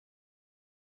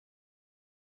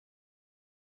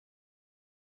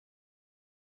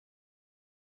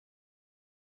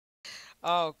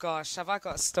Oh gosh, have I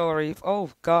got a story? Oh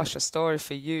gosh, a story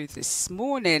for you this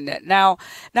morning. Now,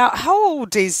 how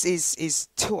old is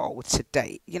too old to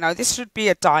date? This should be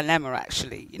a dilemma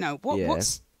actually. Yeah.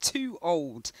 What's too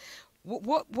old?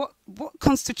 What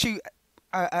constitute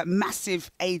a massive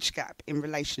age gap in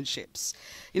relationships?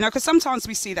 Because sometimes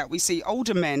we see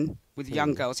older men with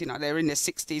young Mm. girls. They're in their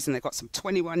 60s and they've got some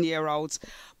 21-year-olds.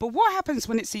 But what happens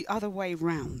when it's the other way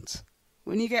round?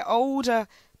 When you get older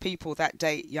people that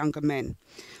date younger men.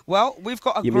 Well, we've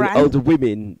got a You mean older gran,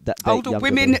 women that date older younger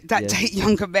women men? that Yeah. date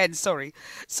younger men, sorry.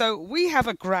 So we have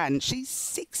a gran, she's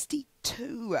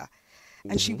 62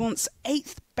 and she Hmm. wants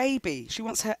eighth baby. She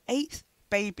wants her eighth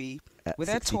baby At with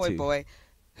her toy 62. boy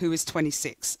who is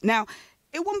 26. Now,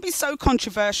 it wouldn't be so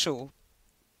controversial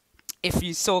if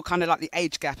you saw kind of like the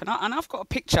age gap. And I've got a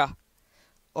picture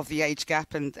of the age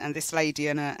gap and this lady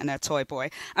and her toy boy.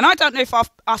 And I don't know if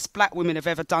us black women have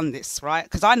ever done this, right?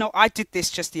 Because I know I did this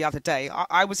just the other day.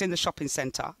 I was in the shopping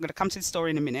centre. I'm going to come to the story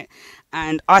in a minute.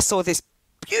 And I saw this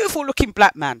beautiful looking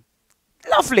black man.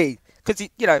 Lovely. Because,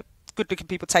 good looking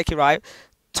people take your eye.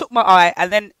 Took my eye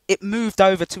and then it moved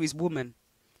over to his woman.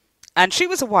 And she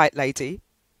was a white lady,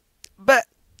 but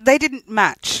they didn't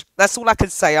match. That's all I can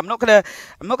say. I'm not gonna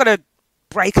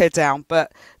break her down,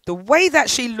 but the way that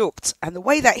she looked and the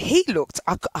way that he looked,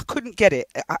 I couldn't get it.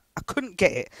 I couldn't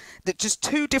get it. That just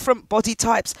two different body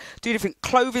types, two different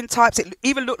clothing types. It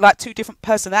even looked like two different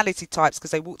personality types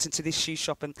because they walked into this shoe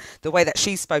shop and the way that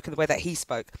she spoke and the way that he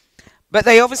spoke. But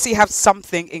they obviously have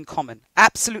something in common.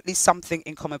 Absolutely something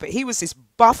in common. But he was this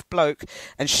buff bloke,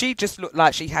 and she just looked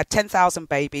like she had 10,000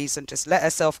 babies and just let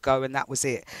herself go, and that was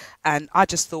it. And I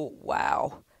just thought,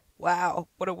 wow, wow,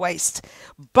 what a waste.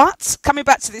 But coming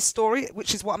back to this story,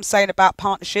 which is what I'm saying about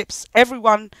partnerships,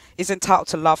 everyone is entitled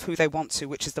to love who they want to,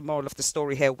 which is the moral of the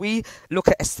story here. We look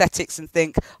at aesthetics and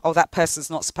think, oh, that person's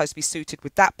not supposed to be suited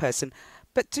with that person.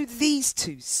 But do these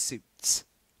two suit?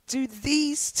 Do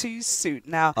these two suit?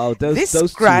 Now, Oh, this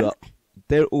those two gran, are.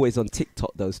 They're always on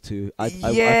TikTok. Those two. I follow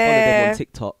them on yeah,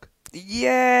 TikTok.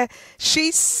 yeah,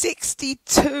 she's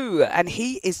 62 and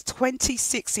he is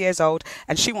 26 years old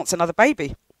and she wants another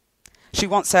baby. She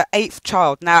wants her eighth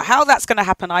child. Now, how that's going to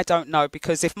happen, I don't know,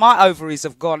 because if my ovaries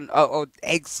have gone or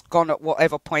eggs gone at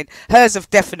whatever point, hers have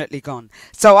definitely gone.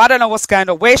 So I don't know what's going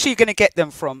on. Where's she going to get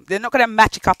them from? They're not going to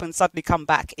magic up and suddenly come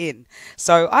back in.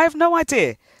 So I have no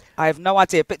idea. I have no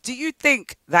idea. But do you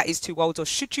think that is too old, or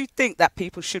should you think that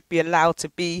people should be allowed to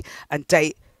be and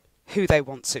date who they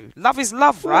want to? Love is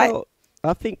love, right? Well,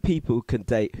 I think people can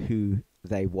date who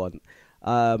they want.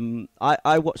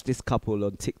 I watch this couple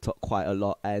on TikTok quite a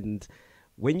lot, and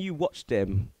when you watch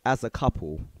them as a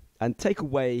couple and take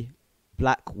away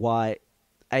black, white,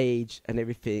 age, and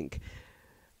everything,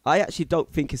 I actually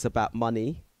don't think it's about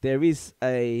money.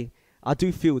 I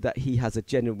do feel that he has a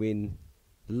genuine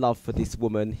love for this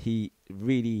woman. He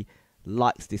really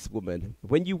likes this woman.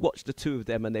 When you watch the two of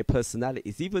them and their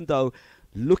personalities, even though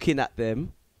looking at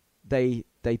them, they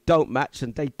don't match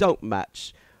and they don't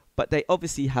match, but they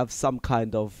obviously have some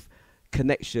kind of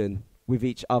connection with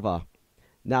each other.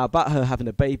 Now about her having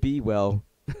a baby, well,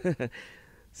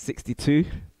 62.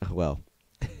 Well,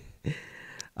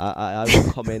 I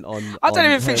won't comment I don't on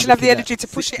even think her she'll have the looking at energy to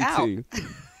push it out. 62.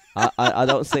 I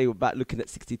don't say about looking at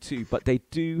 62, but they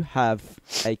do have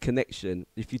a connection.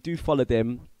 If you do follow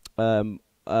them, and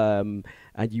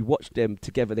you watch them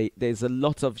together, there's a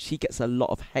lot of, she gets a lot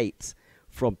of hate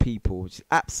from people, which is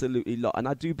absolutely lot, and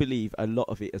I do believe a lot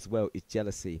of it as well is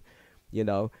jealousy. You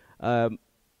know,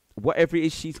 whatever it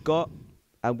is she's got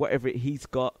and whatever he's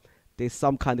got, there's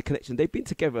some kind of connection. They've been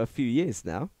together a few years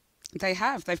now. They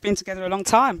have. They've been together a long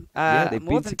time. Yeah, they've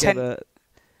More been than 10. together.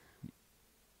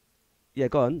 Yeah,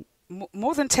 go on.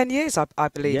 More than 10 years, I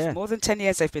believe. Yeah, More than 10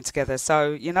 years they've been together.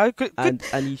 So, good, good.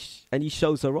 and he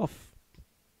shows her off.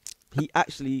 He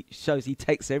actually shows, he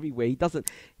takes her everywhere. He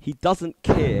doesn't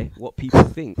care what people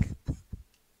think.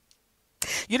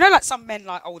 Like some men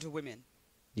like older women.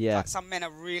 Yeah. Like some men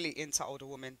are really into older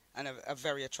women and are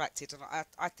very attracted. And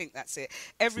I think that's it.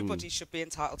 Everybody Mm. should be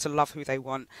entitled to love who they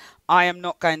want. I'm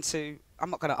not going to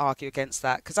argue against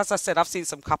that. Because as I said, I've seen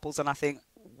some couples and I think,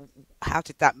 how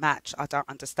did that match? I don't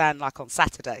understand, like on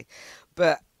Saturday.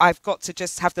 But I've got to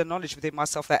just have the knowledge within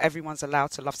myself that everyone's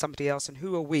allowed to love somebody else. And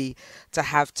who are we to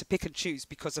have to pick and choose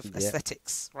because of Yeah.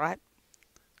 aesthetics, right?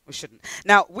 We shouldn't.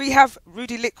 Now, we have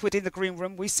Rudi Lickwood in the green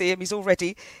room. We see him. He's all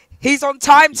ready. He's on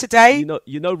time Y- today.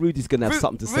 You know, Rudy's gonna have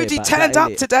something to say Rudy about that, turned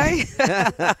up today.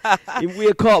 innit? In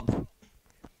Wake Up.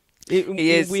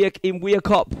 He is. In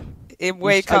Wake Up. In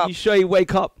Wake Are Up. you sure you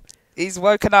wake up? He's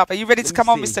woken up. Are you ready Let to me come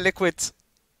on, see. Mr. Liquid?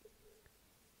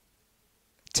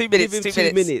 2 minutes. Give him 2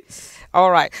 minutes. 2 minutes.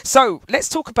 All right. So let's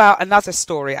talk about another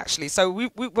story, actually. So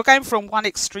we're going from one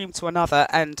extreme to another.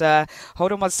 And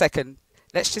hold on one second.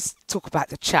 Let's just talk about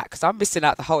the chat, because I'm missing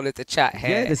out the whole of the chat here.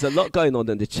 Yeah, there's a lot going on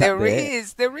in the chat There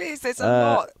is. There's a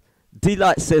lot.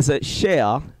 Delight says that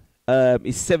Cher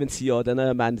is 70-odd and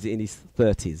her man's in his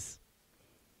 30s.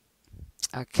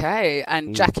 Okay,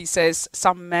 and Jackie says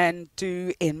some men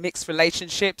do in mixed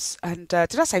relationships. And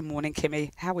did I say morning,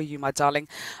 Kimmy? How are you, my darling?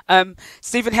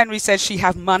 Stephen Henry says she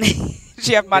have money.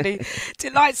 She have money.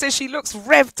 Delight says she looks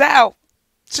revved out.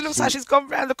 She looks like she's gone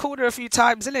round the corner a few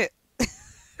times, isn't it?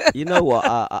 You know what?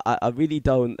 I really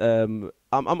don't.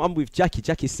 I'm with Jackie.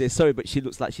 Jackie says sorry, but she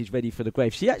looks like she's ready for the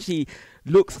grave. She actually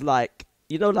looks like,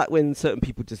 you know, like when certain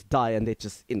people just die and they're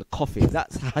just in the coffin.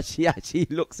 That's how she actually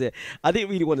looks it. I didn't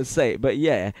really want to say it, but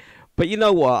yeah. But you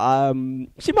know what?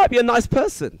 She might be a nice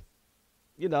person.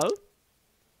 You know.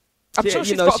 I'm sure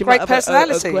she's got a great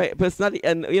personality. A great personality,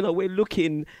 and you know, we're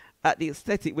looking at the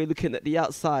aesthetic. We're looking at the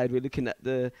outside. We're looking at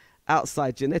the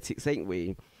outside genetics, ain't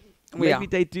we? Maybe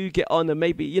they do get on, and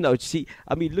maybe, you know,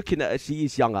 looking at her, she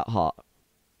is young at heart.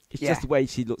 It's just the way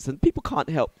she looks, and people can't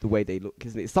help the way they look,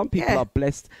 isn't it? Some people are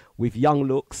blessed with young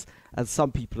looks, and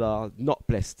some people are not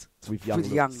blessed with young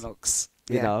looks.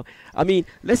 You know, I mean,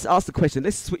 let's ask the question.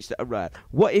 Let's switch that around.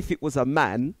 What if it was a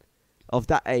man of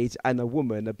that age and a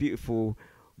woman, a beautiful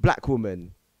black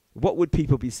woman? What would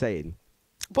people be saying?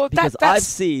 Well, because I've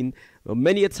seen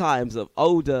many a times of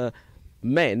older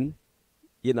men,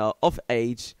 you know, of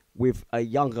age, with a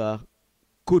younger,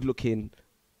 good-looking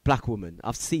black woman.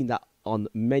 I've seen that on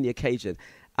many occasions,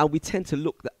 and we tend to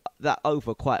look that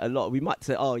over quite a lot. We might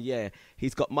say, "Oh yeah,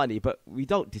 he's got money," but we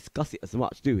don't discuss it as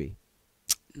much, do we?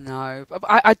 No,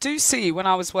 I do see, when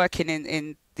I was working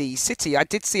in the city, I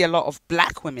did see a lot of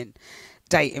black women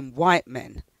dating white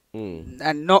men,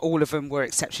 and not all of them were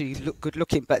exceptionally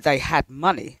good-looking, but they had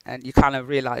money, and you kind of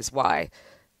realise why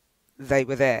they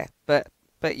were there. But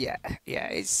yeah,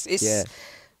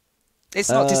 it's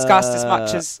not discussed as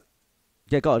much as...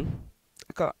 Yeah, go on.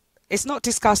 It's not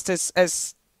discussed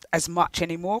as much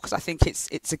anymore, because I think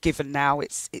it's a given now.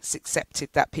 It's accepted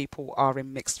that people are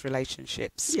in mixed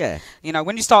relationships. Yeah. You know,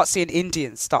 when you start seeing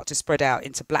Indians start to spread out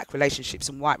into black relationships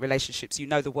and white relationships, you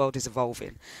know the world is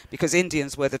evolving. Because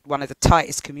Indians were one of the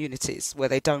tightest communities, where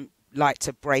they don't like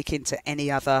to break into any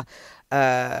other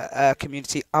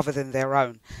community other than their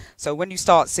own. So when you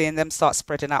start seeing them start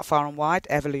spreading out far and wide,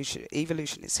 evolution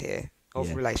is here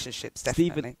of relationships,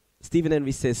 definitely. Stephen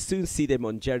Henry says, soon see them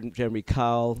on Jeremy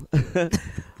Kyle.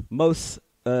 Most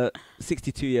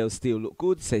 62-year-olds still look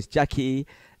good, says Jackie.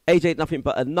 Age ain't nothing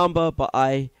but a number, but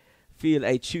I feel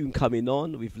a tune coming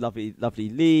on with lovely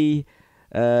Lee.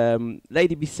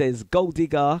 Lady B says, Gold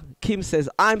Digger. Kim says,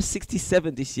 I'm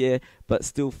 67 this year, but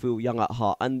still feel young at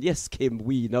heart. And yes, Kim,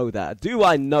 we know that. Do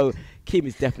I know Kim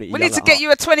is definitely young at heart? We need to get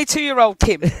you a 22-year-old,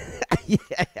 Kim. We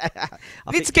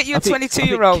need to get you a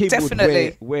 22-year-old,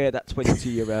 definitely. Wear that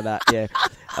 22-year-old out, yeah.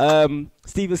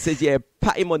 Steven says, yeah,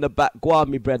 pat him on the back. Go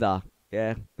on, me brother.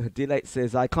 Yeah. Delight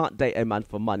says, I can't date a man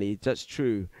for money. That's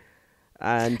true.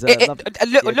 And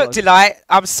look, Delight,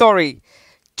 I'm sorry.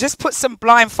 Just put some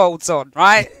blindfolds on,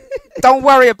 right? Don't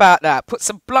worry about that. Put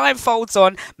some blindfolds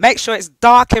on. Make sure it's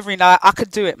dark every night. I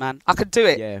could do it, man. I could do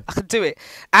it. Yeah. I could do it.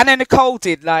 Anna Nicole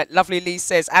did, like lovely Lee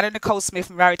says. Anna Nicole Smith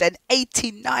married an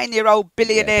 89-year-old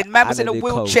billionaire. Man was in a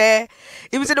wheelchair.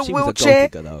 He was in a wheelchair.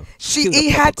 He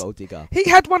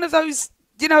had one of those,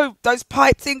 you know, those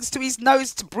pipe things to his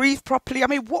nose to breathe properly. I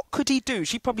mean, what could he do?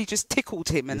 She probably just tickled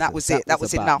him, and that was it. That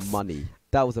was enough. Money.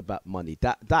 That was about money.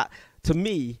 That to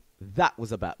me, that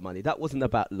was about money. That wasn't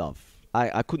about love.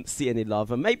 I couldn't see any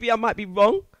love, and maybe I might be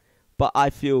wrong, but I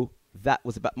feel that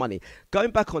was about money.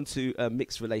 Going back onto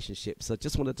mixed relationships, I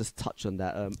just want to just touch on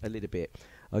that a little bit,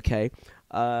 okay?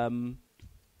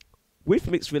 With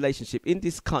mixed relationship in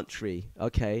this country,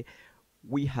 okay,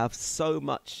 we have so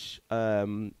much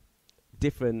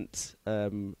different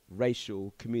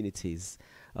racial communities,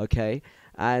 okay?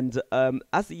 And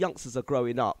as the youngsters are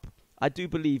growing up, I do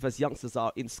believe as youngsters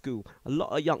are in school, a lot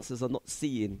of youngsters are not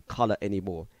seeing colour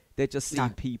anymore. They're just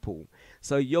seeing people.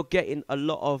 So you're getting a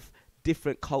lot of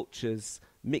different cultures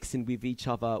mixing with each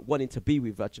other, wanting to be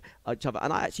with each other.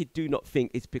 And I actually do not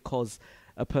think it's because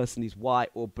a person is white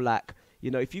or black.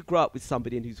 You know, if you grow up with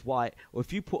somebody who's white, or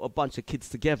if you put a bunch of kids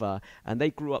together and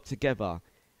they grew up together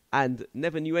and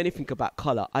never knew anything about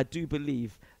colour, I do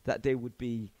believe that there would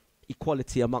be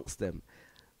equality amongst them.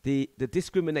 The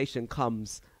discrimination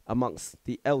comes amongst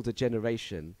the elder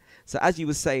generation. So as you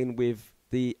were saying with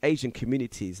the Asian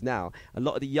communities now, a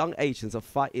lot of the young Asians are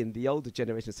fighting the older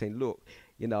generation, saying, look,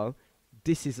 you know,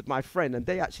 this is my friend, and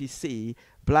they actually see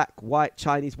black, white,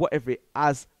 Chinese, whatever it,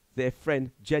 as their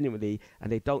friend genuinely,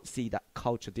 and they don't see that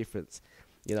culture difference.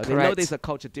 You know, they know there's a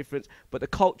culture difference, but the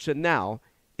culture now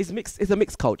is mixed. Is a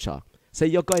mixed culture. So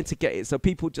you're going to get it. So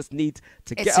people just need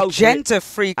to get over it. It's a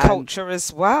gender-free culture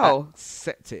as well.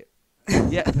 Accept it.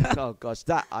 Yeah. Oh gosh,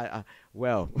 that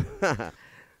well,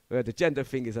 well, the gender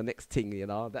thing is the next thing. You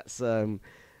know, that's the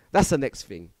next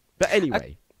thing. But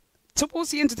anyway.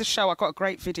 Towards the end of the show, I got a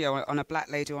great video on a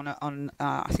black lady on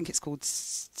I think it's called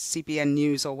CBN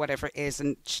News or whatever it is,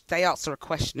 and they asked her a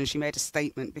question and she made a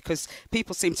statement because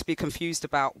people seem to be confused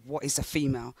about what is a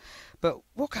female. But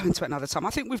we'll go into it another time.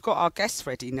 I think we've got our guests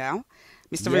ready now.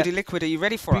 Mr. Rudi Lickwood, are you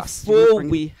ready for us? Before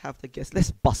we have the guests,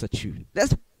 let's boss a tune.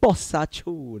 Let's boss a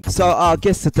tune. So our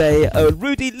guest today,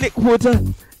 Rudi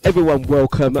Lickwood. Everyone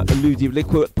welcome Rudi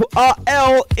Lickwood. Put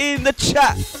RL in the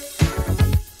chat.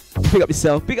 Pick up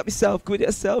yourself, good at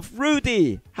yourself.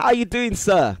 Rudi, how are you doing,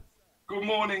 sir? Good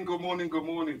morning.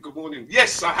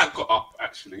 Yes, I have got up,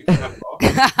 actually.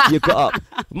 You got up.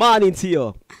 Morning to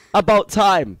you. About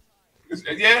time.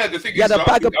 Yeah, the thing you is... had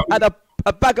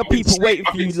a bag of people waiting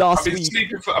for you last week.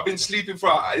 I've been sleeping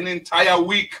for an entire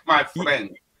week, my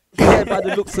friend. Yeah, by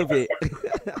the looks of it.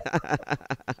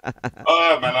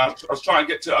 Oh, man, I was trying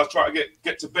to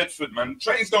get to Bedford, man.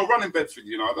 Trains don't run in Bedford,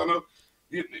 you know. I don't know.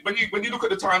 When you look at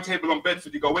the timetable on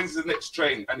Bedford, you go, when's the next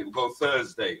train? And it will go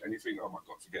Thursday. And you think, oh, my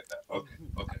God, forget that. Okay.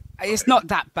 It's not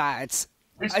that bad.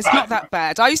 It's not that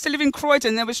bad. I used to live in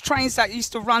Croydon. There was trains that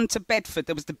used to run to Bedford.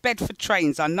 There was the Bedford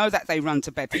trains. I know that they run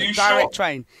to Bedford. Direct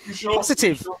train. You sure?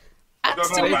 Positive. Sure?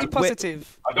 Absolutely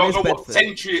positive. I don't know what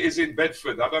century it is in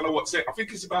Bedford. I don't know what century. I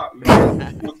think it's about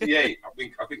 1948. I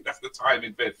think that's the time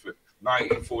in Bedford.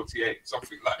 1948,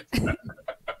 something like that.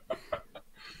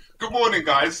 Good morning,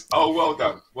 guys. Oh, well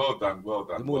done.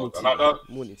 Good morning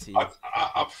to you.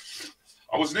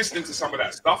 I was listening to some of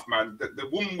that stuff, man. The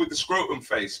woman with the scrotum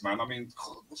face, man. I mean,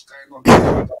 God, what's going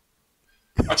on?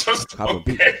 I just don't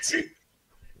get it.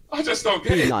 The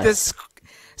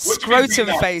scrotum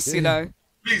face, you know.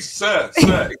 Please, sir,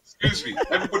 excuse me.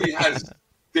 Everybody has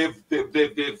their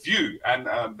view, and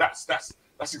that's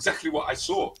exactly what I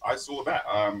saw. I saw that.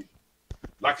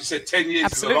 Like you said, 10 years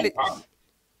Absolutely. is a long time.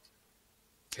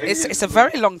 It's a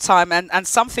very long time, and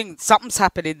something's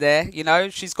happening there. You know,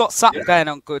 she's got something going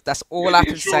on good. That's all I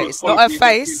can say. It's not her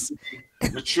face.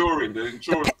 Maturing, the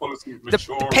insurance policy is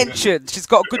maturing. The pension. She's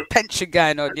got a good pension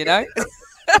going on. You know.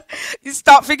 You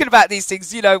start thinking about these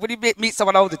things. You know, when you meet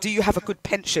someone older, do you have a good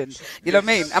pension? You know what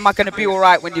I mean? Am I going to be all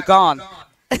right when you're gone?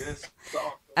 Yes.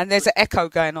 And there's an echo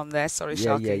going on there. Sorry,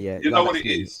 Sharky. Yeah. You know what it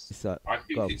is? I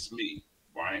think it's me,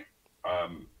 right?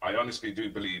 I honestly do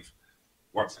believe.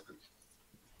 1 second.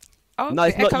 Oh, no,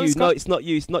 it's not you. No, it's not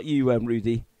you. It's not you,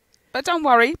 Rudi. But don't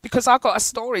worry, because I've got a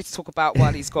story to talk about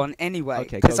while he's gone anyway.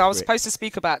 Because I was supposed to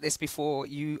speak about this before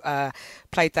you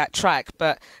played that track.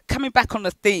 But coming back on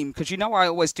the theme, because you know I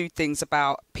always do things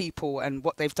about people and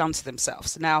what they've done to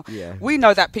themselves. Now, we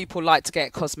know that people like to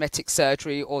get cosmetic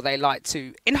surgery or they like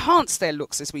to enhance their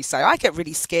looks, as we say. I get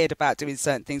really scared about doing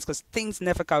certain things because things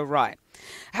never go right.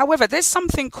 However, there's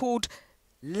something called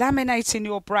laminating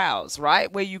your brows,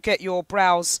 right, where you get your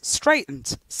brows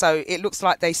straightened so it looks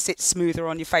like they sit smoother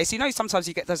on your face. You know, sometimes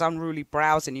you get those unruly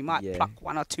brows and you might pluck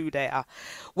one or two there.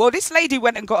 Well, this lady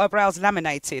went and got her brows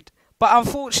laminated, but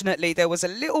unfortunately there was a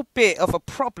little bit of a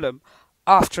problem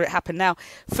after it happened. Now,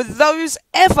 for those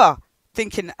ever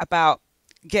thinking about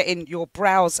getting your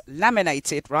brows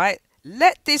laminated, right,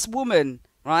 let this woman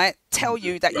tell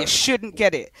you that you shouldn't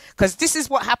get it, because this is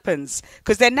what happens,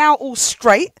 because they're now all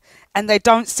straight and they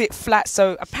don't sit flat.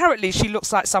 So apparently she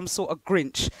looks like some sort of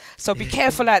Grinch. So be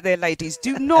careful out there, ladies.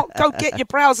 Do not go get your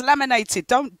brows laminated.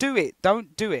 Don't do it.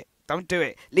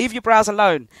 Leave your brows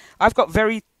alone. I've got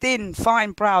very thin,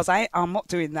 fine brows. I'm not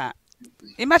doing that.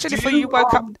 Imagine if you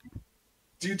woke up.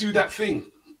 Do you do that thing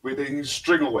where they use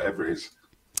string or whatever it is?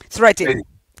 Threading.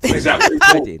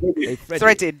 Threading.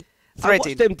 I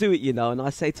watch them do it, you know, and I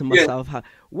say to myself,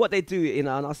 what they do, you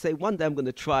know, and I say one day I'm going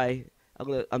to try. I'm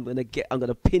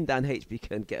gonna pin down HPQ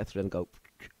and get a thread and go.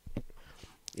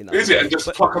 You know. Is it? And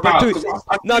just talk about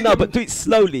but do it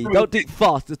slowly. Don't do it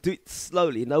fast. Just do it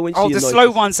slowly. You know, when the slow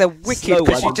ones are wicked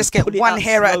because you just get one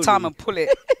hair at a time and pull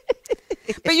it.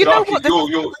 But you know what?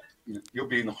 You're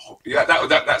being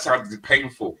that sounds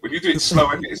painful. When you do it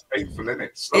slow, and it's painful, isn't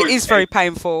it? It is very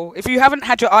painful. If you haven't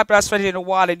had your eyebrows threaded in a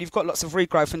while and you've got lots of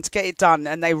regrowth, and to get it done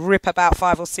and they rip about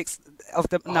 5 or 6 of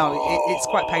them, it's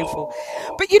quite painful.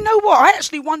 But you know what? I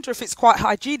actually wonder if it's quite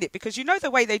hygienic, because you know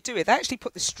the way they do it. They actually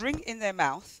put the string in their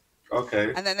mouth,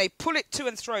 Okay. And then they pull it to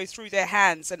and fro through their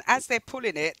hands. And as they're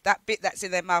pulling it, that bit that's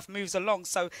in their mouth moves along.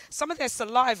 So some of their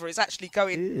saliva is actually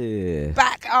going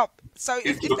back up. So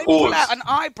if they pull out an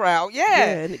eyebrow,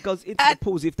 and it goes into the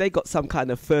pores. If they got some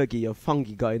kind of Fergie or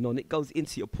fungi going on, it goes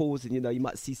into your pores, and you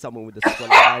might see someone with a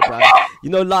swollen eyebrow.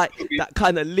 Like that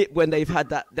kind of lip when they've had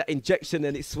that injection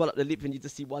and it swell up the lip, and you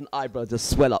just see one eyebrow just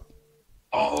swell up.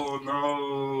 Oh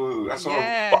no, that's all.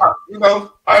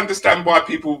 But, I understand why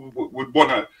people would want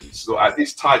to sort of at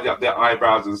least tidy up their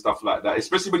eyebrows and stuff like that,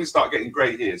 especially when you start getting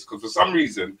grey hairs, because for some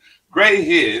reason grey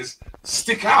hairs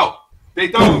stick out. They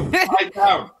don't hide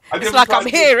down. It's like I'm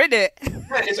here, isn't it?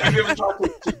 Yeah, have you ever tried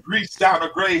to grease down a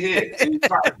grey hair? So you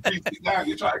try to grease it down,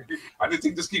 and the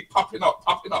thing just keep popping up.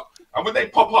 And when they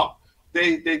pop up,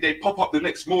 they pop up the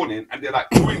next morning, and they're like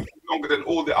 2 inches longer than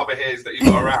all the other hairs that you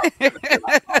got around.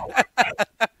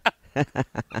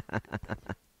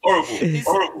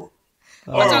 Horrible.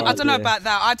 I don't know about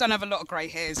that. I don't have a lot of grey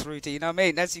hairs, Rudi. You know what I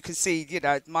mean? As you can see,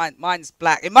 mine's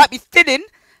black. It might be thinning,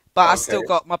 but I still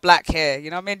got my black hair. You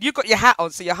know what I mean? You got your hat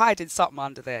on, so you're hiding something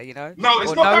under there. No,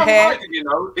 it's not that I'm hiding.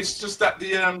 It's just that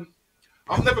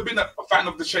I've never been a fan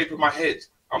of the shape of my head.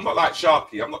 I'm not like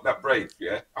Sharky. I'm not that brave.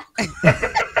 Yeah.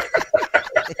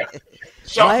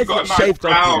 Sharky got a nice shaved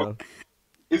brown.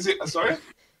 Is it? Sorry.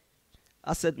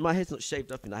 I said my head's not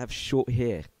shaved up, and I have short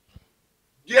hair.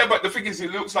 Yeah, but the thing is,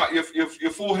 it looks like your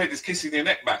forehead is kissing your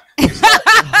neck back.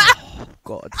 Oh,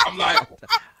 God. I'm like,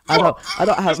 I don't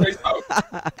have.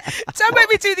 Don't make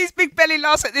me do these big belly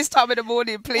laughs at this time in the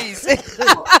morning, please.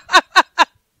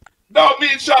 No, me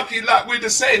and Sharky, like we're the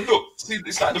same. Look, see,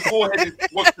 it's like the forehead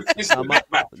wants to kiss the neck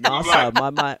back. No, sir,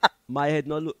 my head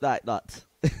not look like that.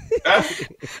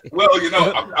 Well,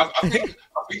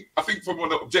 I think from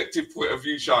an objective point of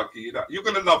view, Sharky, you're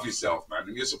gonna love yourself, man,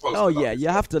 and you're supposed to. Oh yeah, you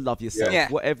have to love yourself. Yeah.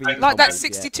 Whatever. Like that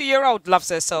 62-year-old loves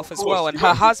herself as well, and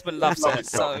her husband loves her.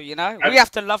 So we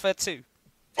have to love her too.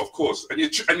 Of course, and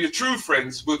your true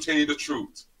friends will tell you the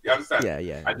truth. You understand?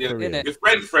 Yeah. And your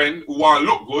friend who want to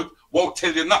look good won't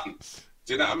tell you nothing.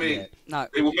 Do you know what I mean? Yeah. No.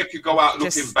 They will make you go out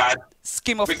looking bad.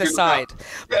 Skim off the side.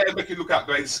 Make you look out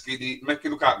going skinny, make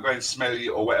you look out going smelly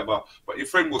or whatever. But your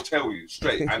friend will tell you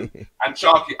straight. And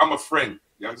Sharky, I'm a friend.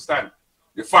 You understand?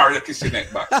 You're firing a kiss your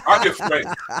neck back. I'm your friend.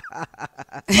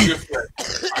 I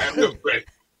am your friend.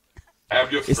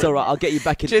 It's all right. I'll get you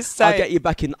back in. I'll get you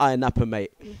back in Iron Apple,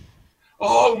 mate.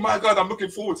 Oh my God, I'm looking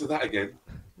forward to that again.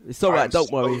 It's all right.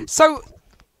 Don't worry. So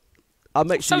I'll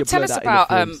make sure you tell blow us that about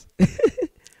in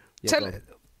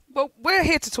well, we're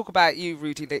here to talk about you,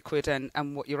 Rudi Lickwood,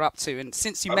 and what you're up to. And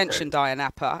since you mentioned Iron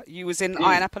Apple, you was in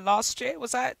Iron Apple last year.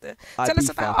 Was that? Tell us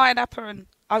about Iron Apple and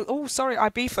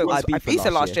Ibiza was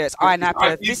Ibiza last year. It's Iron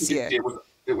Apple this year.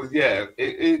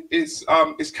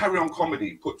 It's Carry On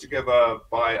Comedy put together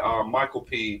by Michael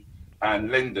P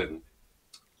and Lyndon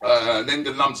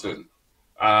Lumsden,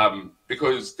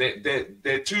 because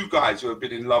they're two guys who have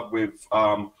been in love with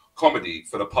comedy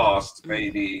for the past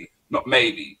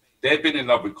they've been in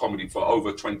love with comedy for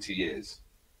over 20 years.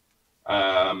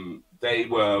 They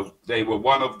were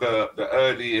one of the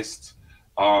earliest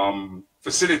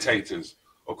facilitators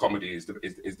of comedy is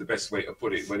the best way to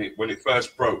put it. When it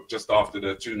first broke, just after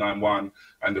the 291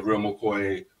 and the Real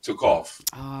McCoy took off.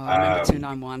 Oh, I remember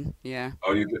 291. Yeah.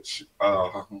 Oh, you did. So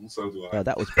do I. Yeah,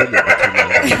 that was brilliant.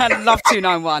 I love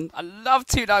 291. I love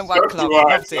 291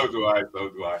 Club. So do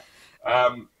I.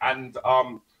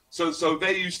 So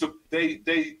they used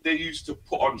to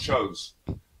put on shows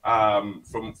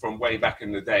from way back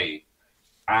in the day,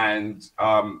 and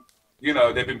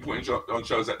they've been putting on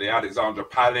shows at the Alexandra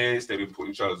Palace. They've been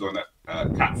putting shows on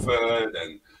at Catford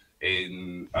and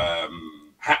in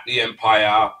Hackney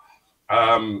Empire,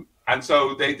 and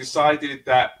so they decided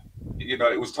that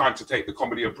it was time to take the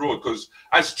comedy abroad, because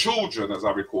as children, as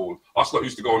I recall, us lot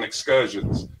used to go on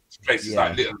excursions to places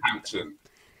like Littlehampton.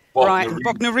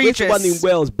 Bognor Regis. Which one in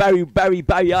Wales?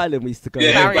 Barry Island we used to go.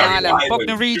 Yeah, Barry Island.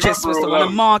 Bognor Regis was the one.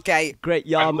 And Margate. Great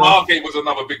Yarmouth. Margate was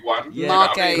another big one. Yeah,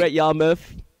 Margate. Great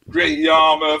Yarmouth.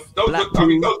 Those were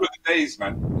the days,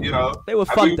 man. They were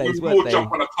fun days, weren't they? We'd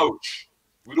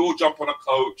all jump on a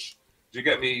coach. Do you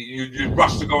get me? You'd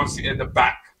rush to go and sit in the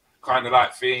back, kind of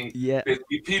like thing. Yeah. There'd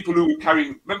be people who would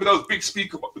carry. Remember those big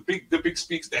speakers, the big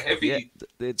speakers, the heavy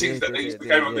things that they used to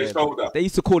carry on their shoulder. They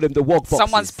used to call them the wog boxes.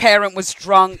 Someone's parent was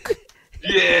drunk.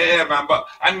 Yeah, man. But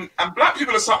and black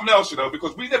people are something else,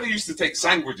 because we never used to take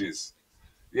sandwiches.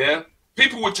 Yeah,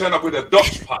 people would turn up with a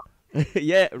Dutch pot.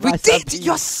 Yeah, we did.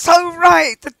 You're so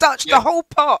right. The Dutch, the whole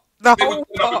pot, the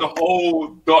whole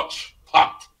Dutch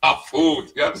pot of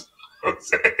food. You understand what I'm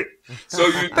saying? So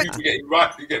you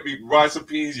get me rice and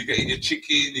peas. You getting your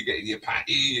chicken. You getting your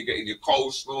patty. You getting your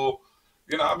coleslaw.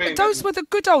 You know what I mean? Those were the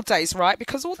good old days, right?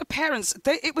 Because all the parents,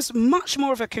 it was much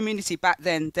more of a community back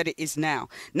then than it is now.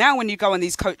 Now, when you go on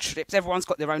these coach trips, everyone's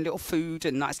got their own little food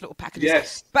and nice little packages.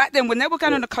 Yes. Back then, when they were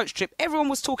going on a coach trip, everyone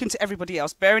was talking to everybody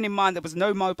else, bearing in mind there was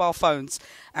no mobile phones,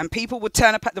 and people would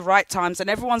turn up at the right times, and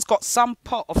everyone's got some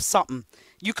pot of something.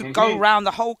 You could go around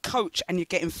the whole coach and you're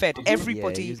getting fed.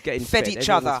 Everybody fed each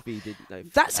other.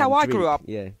 That's how I grew up.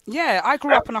 Yeah, I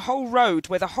grew up on a whole road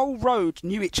where the whole road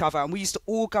knew each other, and we used to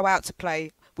all go out to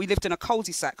play. We lived in a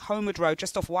cul-de-sac, Homeward Road,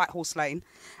 just off Whitehorse Lane,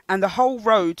 and the whole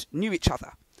road knew each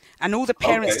other. And all the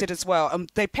parents did as well.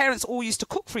 And their parents all used to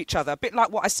cook for each other, a bit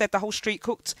like what I said, the whole street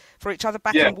cooked for each other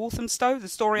back in Walthamstow, the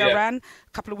story I ran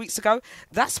a couple of weeks ago.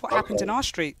 That's what happened in our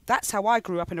street. That's how I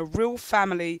grew up, in a real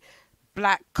family,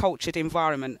 black cultured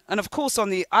environment. And of course, on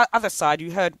the other side,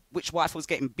 you heard which wife was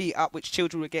getting beat up, which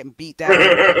children were getting beat down,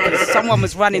 because someone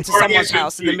was running to someone's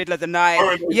house in the middle of the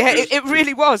night. Yeah, it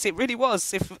really was. It really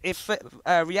was. If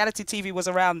reality TV was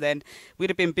around then, we'd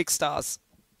have been big stars.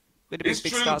 We'd have been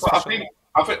big stars. But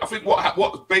I think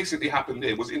what basically happened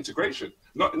there was integration.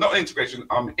 Not integration.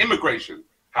 Immigration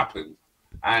happened,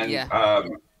 and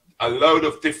a load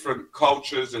of different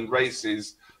cultures and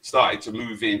races started to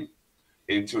move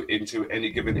into any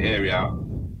given area,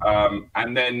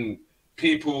 and then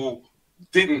people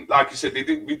didn't, like you said,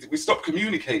 we stopped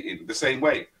communicating the same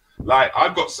way. Like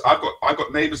I've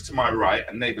got neighbors to my right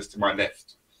and neighbors to my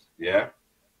left. Yeah,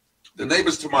 the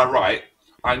neighbors to my right,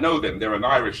 I know them. They're an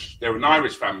Irish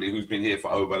family who's been here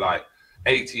for over like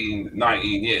 18,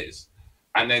 19 years.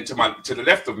 And then to the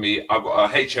left of me, I've got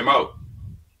a HMO.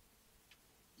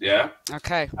 Yeah.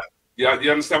 Okay. Yeah,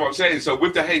 you understand what I'm saying? So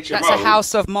with the HMO, that's a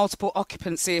house of multiple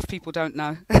occupancy. If people don't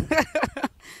know.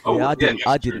 I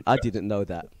didn't know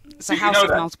that. It's a house of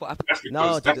multiple occupancy.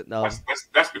 No, I didn't know.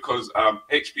 That's because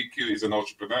HPQ is an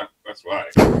entrepreneur. That's why.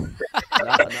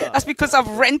 That's because I've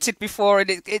rented before,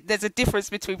 and there's a difference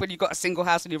between when you've got a single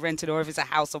house and you're rented, or if it's a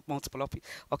house of multiple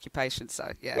occupations.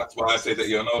 So yeah. That's why I say that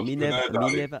you're an entrepreneur.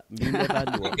 Me never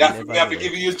know. We have to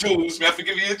give you your jewels. We have to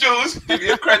give you your jewels. Give you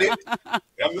your credit.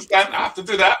 You understand? I have to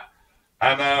do that.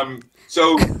 And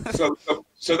so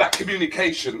that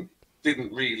communication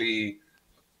didn't really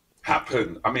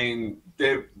happen. I mean,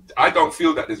 I don't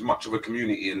feel that there's much of a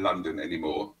community in London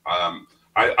anymore.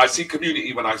 I see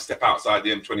community when I step outside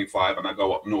the M25 and I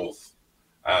go up north.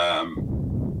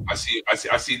 I see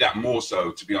that more so,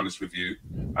 to be honest with you.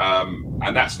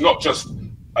 And that's not just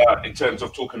in terms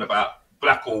of talking about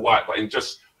black or white, but in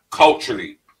just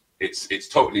culturally, it's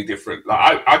totally different.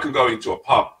 Like I can go into a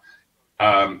pub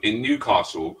in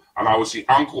Newcastle and I will see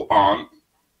uncle, aunt,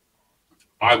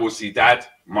 I will see dad,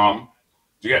 mum.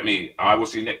 Do you get me? I will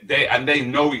see they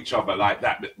know each other like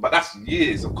that, but that's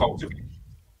years of cultivation.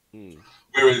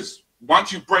 Whereas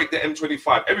once you break the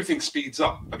M25, everything speeds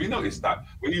up. Have you noticed that?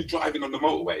 When you're driving on the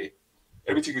motorway,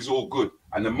 everything is all good.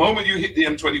 And the moment you hit the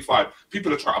M25,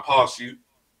 people are trying to pass you.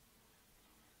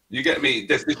 You get me?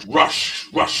 There's this rush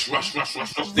thing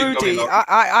Rudi, going on.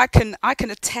 I can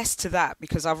attest to that,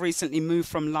 because I've recently moved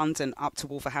from London up to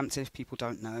Wolverhampton. If people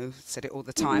don't know, said it all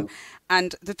the time.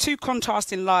 And the two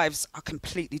contrasting lives are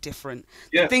completely different.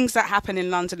 The things that happen in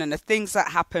London and the things that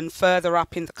happen further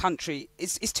up in the country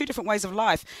is two different ways of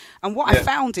life. And what I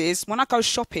found is, when I go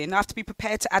shopping, I have to be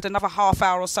prepared to add another half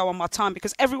hour or so on my time,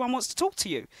 because everyone wants to talk to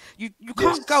you. You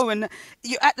can't go and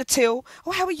you're at the till.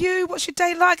 Oh, how are you? What's your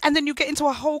day like? And then you get into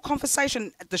a whole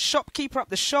conversation. The shopkeeper up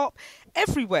the shop,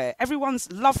 everywhere,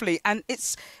 everyone's lovely, and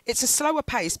it's a slower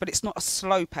pace, but it's not a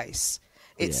slow pace.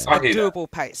 It's a doable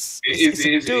pace. It's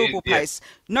a doable pace.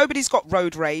 Nobody's got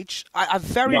road rage. I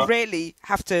very rarely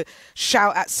have to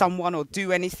shout at someone or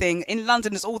do anything. In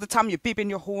London, it's all the time. You're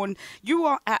bibbing your horn. You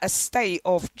are at a state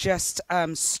of just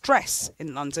stress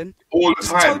in London. All the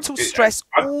time. Total stress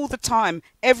all the time,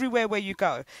 everywhere where you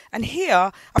go. And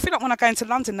here, I feel like when I go into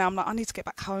London now, I'm like, I need to get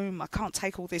back home. I can't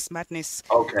take all this madness.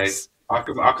 Okay. I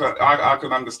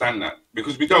can understand that,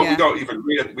 because we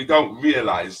don't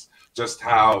realize just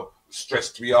how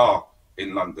stressed we are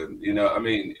in London. You know, I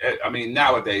mean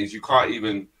nowadays you can't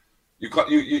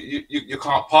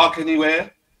park anywhere.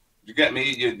 You get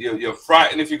me? You're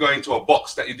frightened if you go into a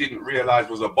box that you didn't realize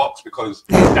was a box, because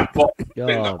that box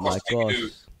end up costing you.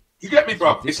 You get me,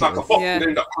 bro? It's like a box that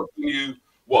end up costing you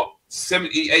what,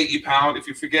 70, 80 pound. If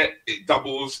you forget, it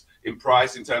doubles in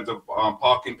price in terms of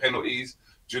parking penalties.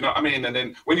 Do you know what I mean? And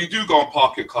then when you do go and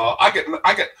park your car, I get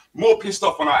more pissed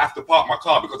off when I have to park my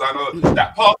car, because I know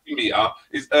that parking meter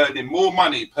is earning more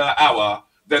money per hour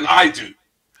than I do.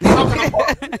 How can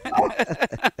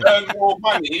I earn more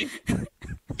money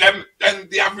than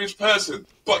the average person?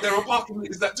 But there are parking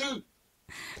meters that do.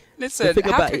 Listen, the thing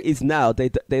about it is now they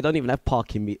don't even have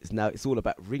parking meters now. It's all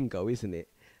about Ringo, isn't it?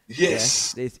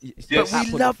 Yes.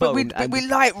 Yeah, but we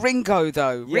like Ringo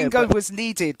though. Yeah, Ringo but- was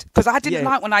needed because I didn't Yeah.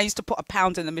 like when I used to put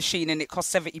 £1 in the machine and it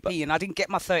cost 70p and I didn't get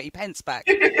my 30p back.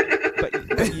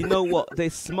 But you know what? They're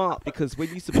smart because when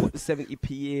you used to put the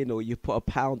 70p in or you put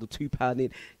 £1 or £2 in,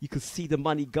 you could see the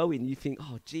money going. You think,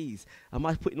 oh, geez, am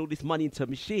I putting all this money into a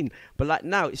machine? But like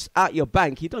now, it's out your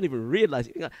bank. You don't even realise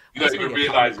it. You don't even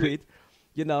realise it.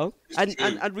 You know, It's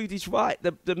true. and Rudy's right.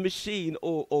 The machine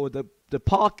or the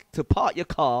park to park your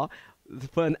car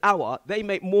for an hour, they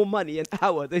make more money an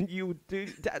hour than you would do.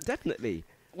 Definitely.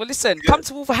 Well, listen, come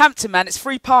to Wolverhampton, man. It's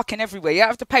free parking everywhere. You don't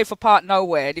have to pay for park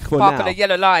nowhere. You can For park now. on a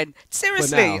yellow line.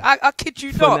 Seriously, now. I kid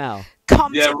you For not. now.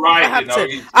 Come Yeah, to right, you know, Wolverhampton.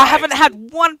 he's I right. haven't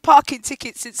had one parking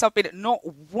ticket since I've been at not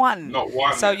one. Not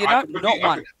one. So, you know, not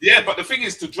one. Yeah, but the thing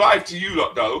is to drive to you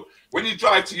lot though. When you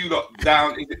drive to you lot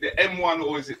down, is it the M1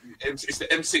 or is it it's the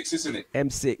M6, isn't it?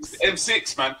 M6. It's the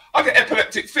M6, man. I get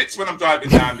epileptic fits when I'm driving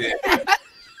down there.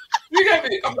 You get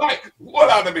me? I'm like, hold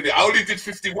on a minute. I only did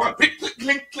 51. Click, click,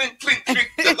 clink, clink, clink, clink.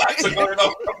 The lights are going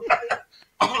off.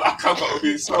 I'm like, I've got to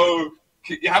be so.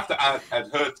 You have to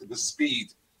adhere to the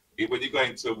speed. When you're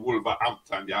going to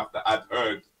Wolverhampton, you have to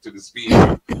adhere to the speed.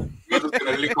 You're just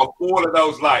going to lick off all of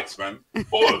those lights, man.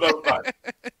 All of those lights.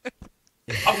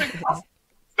 I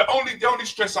think the only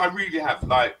stress I really have,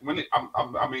 like when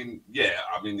I mean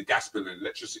the gas bill and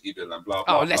electricity bill and blah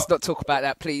blah. Oh, let's not talk about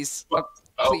that, please. But,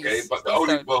 okay, Please, but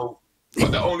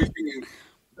the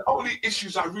only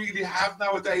issues I really have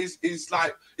nowadays is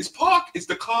like it's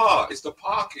the car, it's the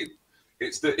parking,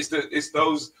 it's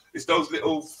those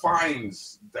little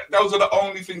fines. Those are the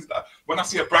only things that when I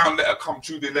see a brown letter come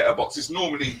through the letterbox, it's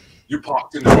normally you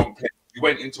parked in the wrong place. You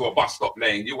went into a bus stop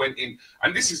lane. You went in,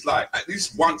 and this is like at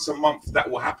least once a month that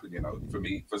will happen. You know, for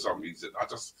me, for some reason, I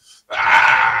just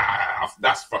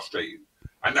that's frustrating,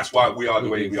 and that's why we are the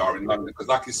way we are in London. Because,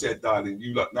 like you said, darling,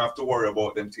 you don't have to worry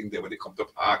about them things there when it comes to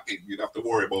parking. You don't have to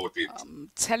worry about it. I'm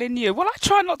telling you. Well, I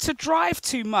try not to drive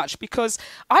too much because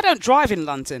I don't drive in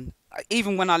London.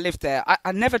 Even when I lived there,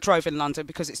 I never drove in London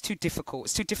because it's too difficult.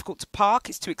 It's too difficult to park.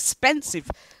 It's too expensive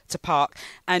to park.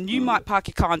 And you might park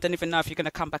your car and don't even know if you're going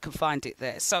to come back and find it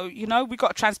there. So, you know, we've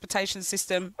got a transportation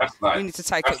system. We need to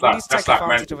take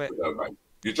advantage of it. Though,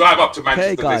 you drive up to Manchester,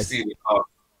 Hey, they see the car.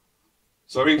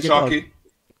 Sorry, Yeah, Sharky?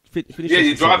 Finish Yeah, your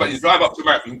you drive sentence. up to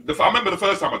Manchester. I remember the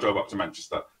first time I drove up to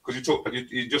Manchester because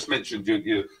you just mentioned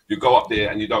you go up there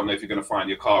and you don't know if you're going to find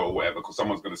your car or whatever because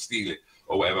someone's going to steal it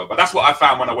or whatever. But that's what I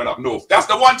found when I went up north. That's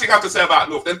the one thing I have to say about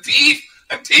north. Them teeth,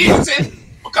 I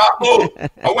can't move.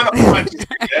 I went up to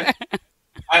Manchester, yeah,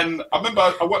 and I remember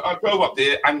I drove up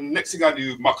there and next thing I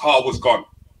knew my car was gone.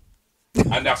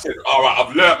 And I said, all right,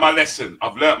 I've learnt my lesson.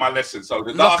 So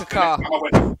the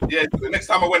next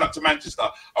time I went up to Manchester,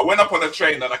 I went up on a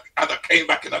train and I came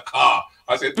back in a car.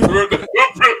 I said,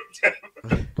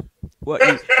 What,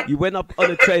 you went up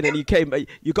on a train and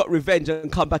you got revenge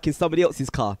and come back in somebody else's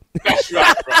car. that's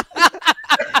right, bro.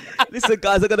 Listen,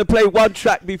 guys, I'm going to play one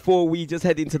track before we just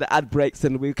head into the ad breaks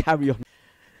and we'll carry on.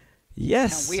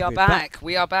 Yes. And we are back.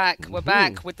 We're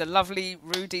back with the lovely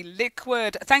Rudi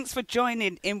Lickwood. Thanks for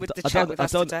joining in with the chat with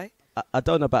us today. I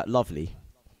don't know about lovely.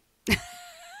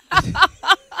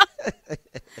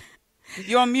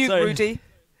 You're on mute, Sorry. Rudi.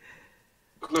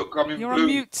 Look, I'm in You're blue. on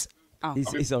mute. Oh.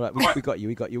 It's all right. We got you.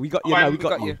 We got you. Yeah, we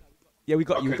got you. Yeah, we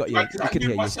got you. We got you. Okay, We can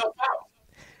hear you. myself out.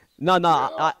 No,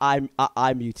 Yeah.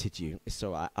 I muted you. It's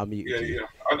all right. I muted you.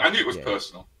 Yeah. I knew it was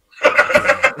personal.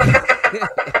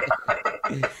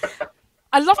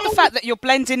 I love the fact that you're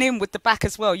blending in with the back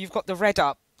as well. You've got the red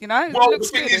up. You know, Well, it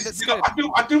looks the thing good. is, It looks you know,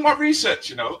 good. I do my research.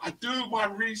 You know, I do my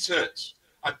research.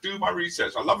 I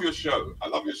love your show.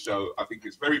 I think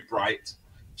it's very bright.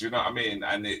 Do you know what I mean?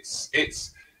 And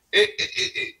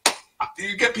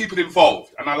you get people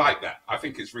involved, and I like that. I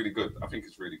think it's really good.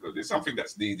 It's something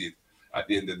that's needed at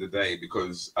the end of the day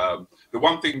because the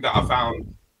one thing that I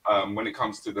found when it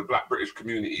comes to the Black British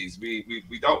communities,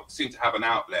 we don't seem to have an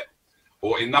outlet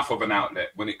or enough of an outlet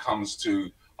when it comes to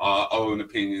our own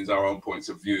opinions, our own points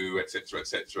of view, etc.,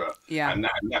 etc. Yeah. And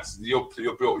that's your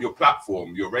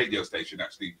platform, your radio station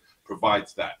actually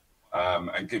provides that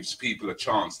and gives people a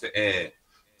chance to air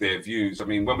their views. I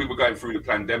mean, when we were going through the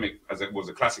pandemic, as it was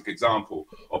a classic example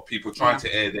of people trying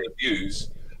to air their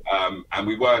views, and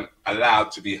we weren't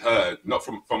allowed to be heard, not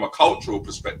from a cultural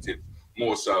perspective,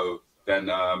 more so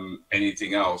than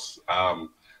anything else.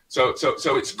 So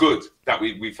it's good that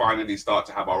we finally start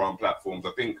to have our own platforms.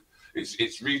 I think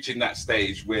it's reaching that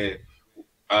stage where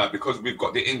because we've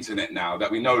got the internet now,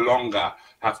 that we no longer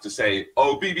have to say,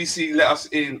 oh, BBC, let us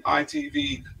in,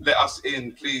 ITV, let us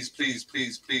in, please, please,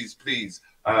 please, please, please.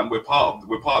 We're part of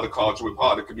the culture, we're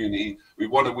part of the community. We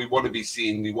want to be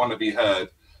seen, we want to be heard,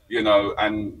 you know.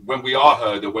 And when we are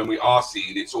heard or when we are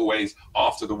seen, it's always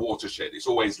after the watershed. It's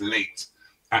always late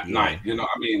at night. You know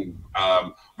what I mean?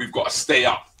 We've got to stay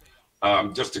up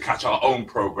just to catch our own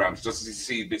programs, just to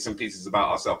see bits and pieces about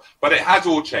ourselves. But it has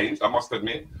all changed, I must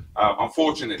admit.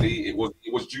 Unfortunately, it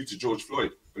was due to George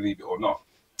Floyd, believe it or not.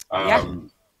 The fact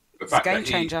it's a game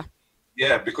changer.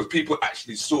 Yeah, because people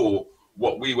actually saw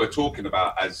what we were talking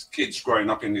about as kids growing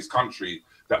up in this country,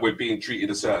 that we're being treated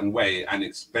a certain way, and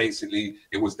it's basically,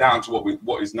 it was down to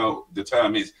the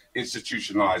term is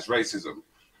institutionalized racism,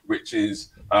 which is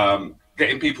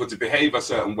getting people to behave a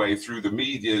certain way through the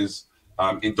media's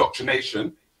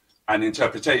indoctrination and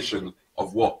interpretation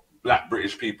of what Black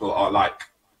British people are like.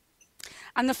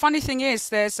 And the funny thing is,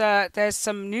 there's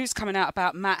some news coming out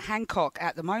about Matt Hancock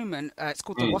at the moment. It's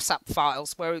called the WhatsApp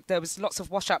files, where there was lots of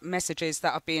WhatsApp messages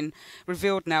that are being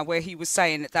revealed now, where he was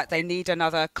saying that they need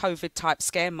another COVID-type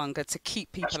scaremonger to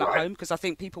keep people at home, because I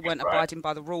think people weren't abiding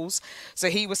by the rules. So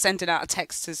he was sending out a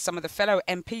text to some of the fellow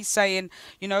MPs saying,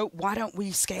 you know, why don't we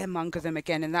scaremonger them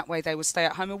again? And that way they will stay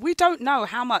at home. And we don't know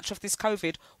how much of this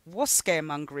COVID was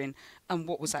scaremongering and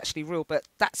what was actually real, but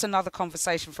that's another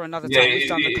conversation for another time. We've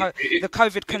done the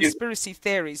COVID conspiracy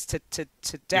theories to death.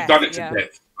 You've done it to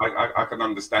death. I can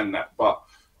understand that, but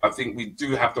I think we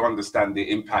do have to understand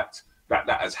the impact that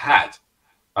has had,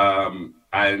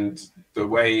 and the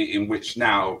way in which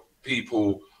now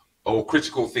people, or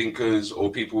critical thinkers,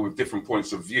 or people with different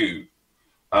points of view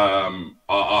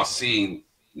are seen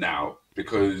now,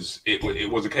 because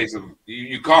it was a case of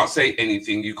you can't say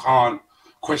anything, you can't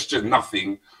question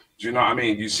nothing. Do you know what I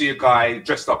mean? You see a guy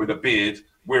dressed up with a beard,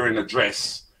 wearing a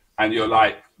dress, and you're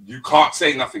like, you can't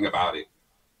say nothing about it.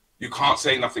 You can't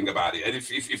say nothing about it. And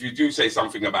if you do say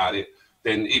something about it,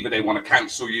 then either they want to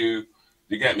cancel you,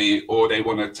 you get me, or they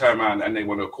want to turn around and they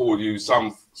want to call you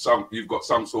you've got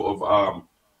some sort of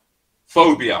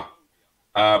phobia.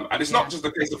 And it's not just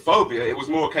a case of phobia, it was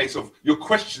more a case of you're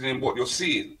questioning what you're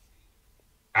seeing.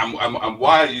 And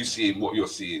why are you seeing what you're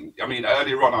seeing? I mean,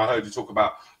 earlier on I heard you talk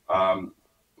about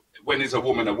when is a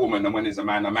woman and when is a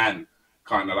man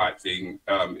kind of like thing.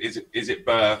 Is it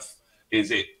birth?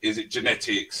 Is it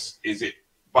genetics? Is it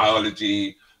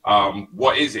biology?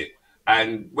 What is it?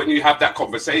 And when you have that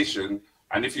conversation,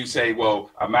 and if you say,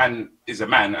 well, a man is a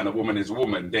man and a woman is a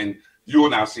woman, then you're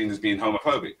now seen as being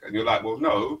homophobic. And you're like, well,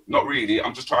 no, not really.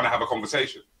 I'm just trying to have a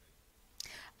conversation.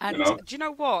 And you know? Do you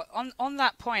know what? On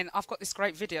that point, I've got this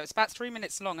great video. It's about 3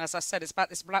 minutes long. As I said, it's about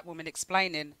this Black woman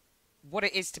explaining what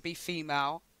it is to be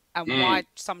female, and why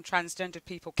some transgendered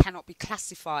people cannot be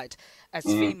classified as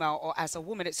female or as a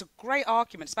woman. It's a great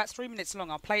argument. It's about 3 minutes long.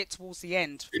 I'll play it towards the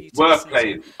end for you to worth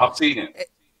playing. I've seen it.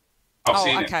 I've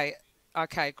seen it.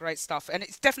 Okay, great stuff. And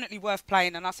it's definitely worth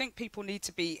playing. And I think people need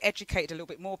to be educated a little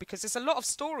bit more, because there's a lot of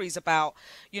stories about,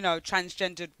 you know,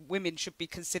 transgendered women should be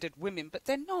considered women, but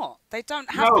they're not. They don't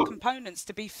have the components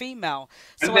to be female.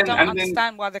 So I don't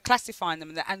understand why they're classifying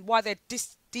them and why they're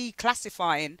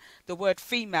declassifying the word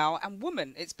female and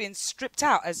woman. It's been stripped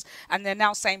out and they're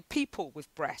now saying people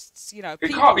with breasts. You know,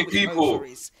 it can't be people.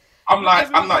 Ovaries. I'm like,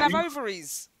 have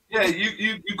ovaries. Yeah,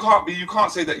 you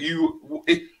can't say that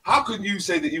how can you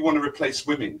say that you want to replace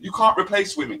women? You can't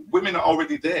replace women. Women are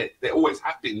already there. They always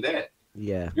have been there.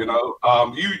 Yeah. You know,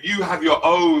 you have your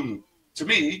own, to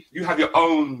me, you have your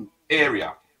own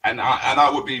area. And I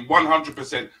would be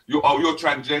 100%, you're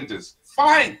transgenders.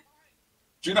 Fine.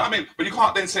 Do you know what I mean? But you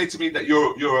can't then say to me that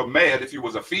you're a male if you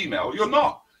was a female. You're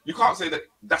not. You can't say that.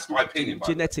 That's my opinion.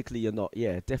 Genetically, you're not.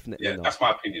 Yeah, definitely. Yeah, not. That's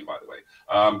my opinion, by the way.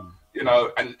 You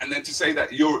know, and then to say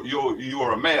that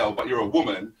you're a male, but you're a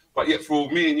woman, but yet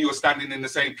for me and you are standing in the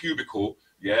same cubicle,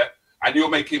 yeah, and you're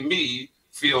making me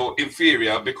feel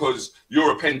inferior because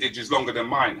your appendage is longer than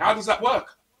mine. How does that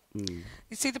work?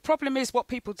 You see, the problem is what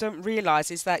people don't realise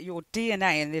is that your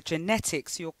DNA and the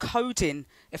genetics, your coding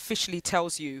officially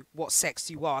tells you what sex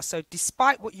you are. So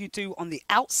despite what you do on the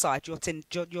outside, your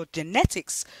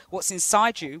genetics, what's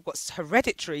inside you, what's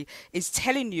hereditary, is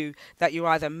telling you that you're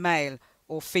either male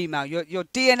or female. Your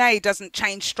DNA doesn't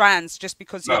change strands just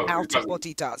because your outer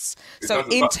body does. So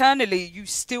internally, you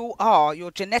still are.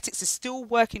 Your genetics is still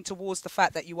working towards the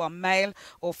fact that you are male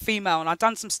or female. And I've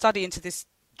done some study into this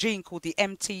gene called the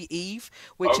MT Eve,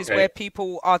 which is where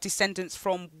people are descendants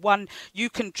from one. You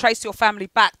can trace your family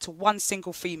back to one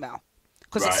single female.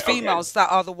 because it's Right, okay. females that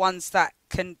are the ones that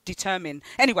can determine.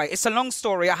 Anyway, it's a long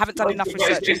story. I haven't done enough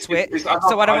research into it,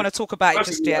 so I don't want to talk about it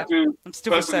just yet. I'm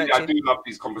still researching. I do love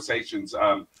these conversations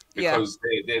because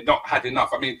they're not had enough.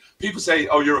 I mean, people say,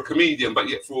 oh, you're a comedian, but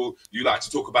yet for you like to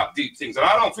talk about deep things. And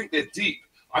I don't think they're deep.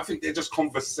 I think they're just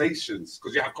conversations,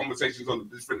 because you have conversations on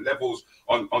different levels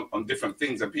on different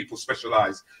things, and people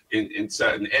specialize in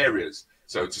certain areas,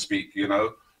 so to speak, you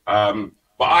know.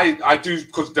 But I do,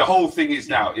 because the whole thing is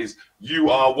now is you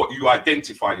are what you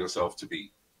identify yourself to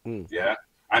be. Yeah.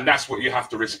 And that's what you have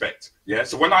to respect. Yeah.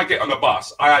 So when I get on a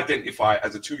bus, I identify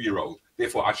as a 2-year-old,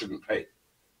 therefore I shouldn't pay.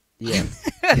 Yeah.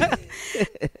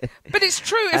 But it's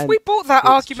true. If we brought that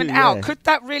argument out, could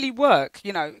that really work?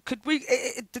 You know, could we?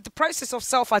 The process of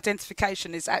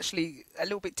self-identification is actually a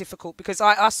little bit difficult, because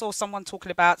I saw someone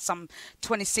talking about some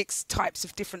 26 types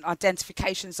of different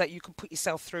identifications that you can put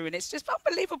yourself through, and it's just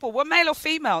unbelievable. We're male or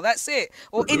female, that's it,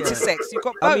 or intersex. You've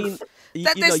got both. I mean,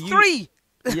 there's 3.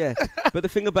 Yeah, but the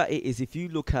thing about it is, if you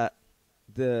look at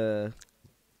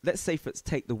let's say, let's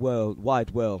take the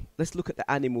wide world. Let's look at the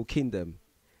animal kingdom.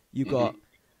 You got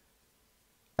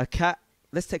a cat.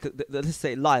 Let's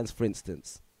say lions, for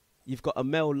instance. You've got a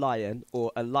male lion, or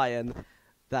a lion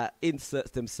that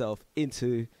inserts themselves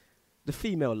into the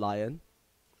female lion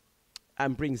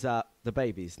and brings out the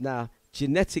babies. Now,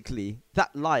 genetically,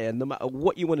 that lion, no matter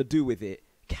what you want to do with it,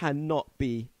 cannot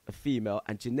be a female,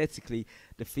 and genetically,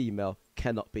 the female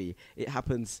cannot be. It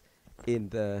happens in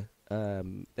the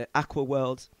aqua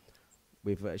world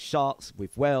with sharks,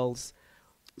 with whales.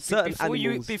 Certain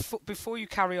animals. Before you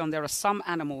carry on, there are some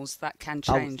animals that can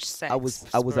change sex. I was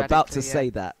about to say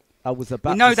that. We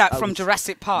know that from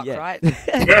Jurassic Park, right?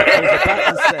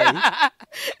 I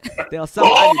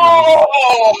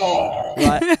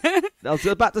was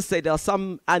about to say there are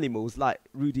some animals like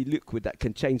Rudi Lickwood that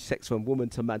can change sex from woman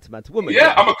to man to man to woman.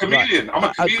 Yeah, I'm a chameleon. Right. I'm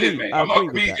a chameleon, mate. I'm not a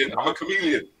comedian. I'm a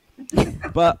chameleon.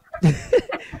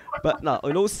 But no,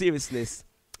 in all seriousness,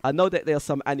 I know that there are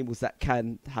some animals that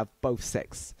can have both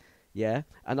sex, yeah?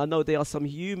 And I know there are some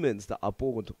humans that are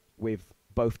born with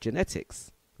both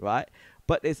genetics, right?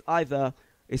 But there's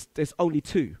only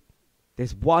 2.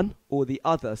 There's one or the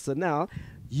other. So now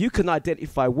you can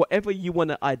identify whatever you want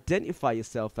to identify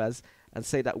yourself as, and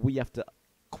say that we have to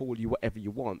call you whatever you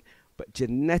want. But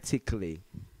genetically,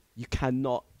 you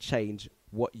cannot change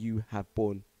what you have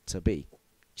born to be.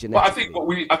 Well, I think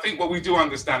what we do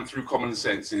understand through common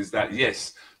sense is that,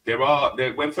 yes,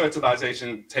 when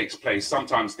fertilization takes place,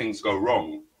 sometimes things go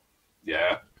wrong,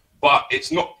 yeah, but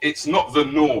it's not the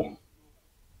norm.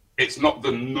 It's not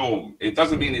the norm. It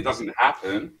doesn't mean it doesn't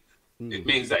happen. It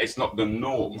means that it's not the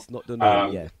norm. It's not the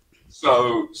norm. Yeah.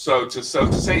 So to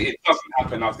say it doesn't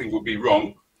happen, I think would be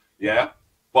wrong. Yeah.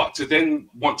 But to then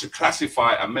want to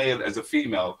classify a male as a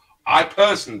female, I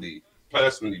personally,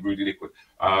 Rudi Lickwood,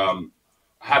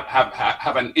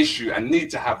 have an issue and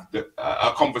need to have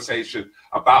a conversation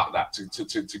about that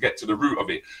to get to the root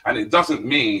of it. And it doesn't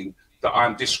mean that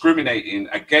I'm discriminating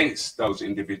against those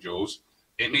individuals.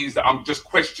 It means that I'm just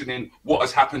questioning what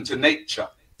has happened to nature.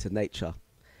 Can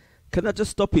I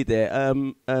just stop you there?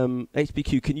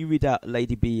 HPQ, can you read out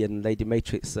Lady B and Lady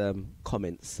Matrix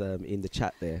comments in the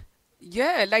chat there?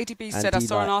 Yeah, Lady B said, I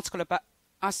saw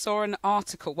an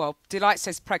article. Well, Delight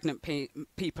says pregnant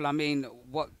people. I mean,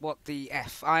 what the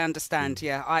F? I understand.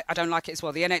 Yeah, I don't like it as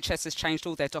well. The NHS has changed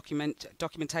all their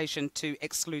documentation to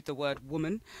exclude the word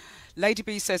woman. Lady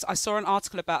B says, I saw an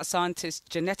article about a scientist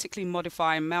genetically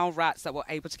modifying male rats that were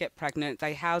able to get pregnant.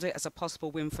 They hailed it as a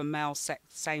possible win for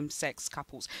same-sex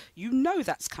couples. You know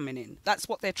that's coming in. That's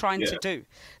what they're trying to do.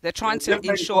 They're trying to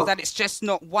ensure that it's just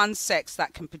not one sex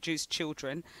that can produce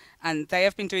children. And they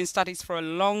have been doing studies for a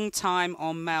long time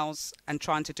on males and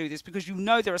trying to do this, because you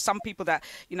know there are some people that,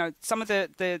 you know, some of the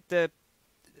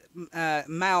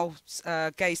male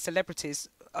gay celebrities,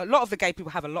 a lot of the gay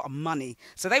people have a lot of money,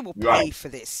 so they will pay for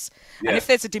this. Yeah. And if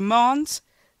there's a demand,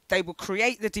 they will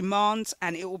create the demand,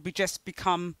 and it will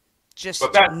become just.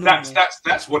 But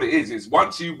that's what it is. Is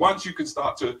once you can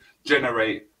start to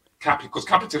generate capital, because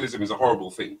capitalism is a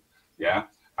horrible thing, yeah.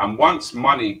 And once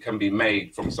money can be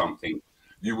made from something,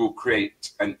 you will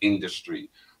create an industry,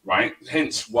 right?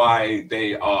 Hence why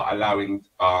they are allowing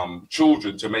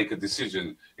children to make a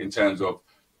decision in terms of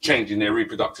changing their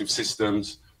reproductive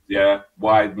systems. Yeah,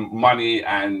 why money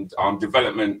and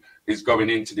development is going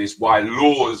into this, why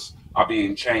laws are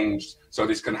being changed so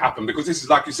this can happen, because this is,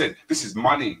 like you said, this is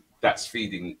money that's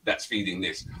feeding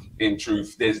this. In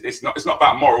truth, it's not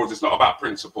about morals, it's not about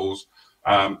principles.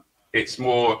 It's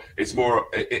more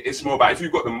about, if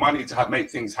you've got the money to make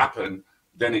things happen,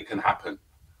 then it can happen.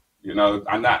 You know,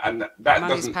 and that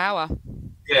money's power.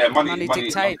 Yeah, money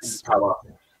dictates power.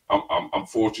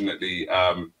 unfortunately.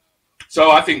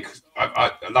 So I think,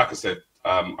 like I said,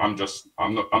 I'm just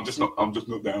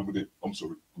not down with it. I'm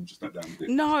sorry, I'm just not down with it.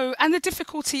 No, and the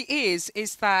difficulty is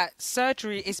that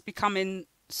surgery is becoming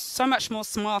so much more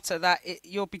smarter that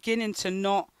you're beginning to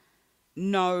not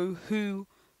know who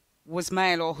was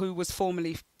male or who was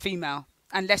formerly female,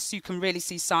 unless you can really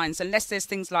see signs, unless there's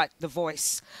things like the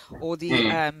voice or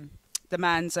the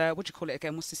man's what do you call it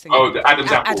again? What's this thing? Oh, the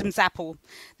Adam's apple. Adam's apple,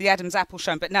 the Adam's apple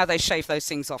shown. But now they shave those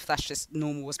things off. That's just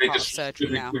normal as part of surgery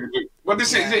now. Well,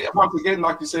 this is it. Once again,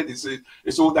 like you said,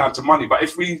 it's all down to money. But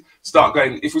if we start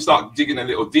digging a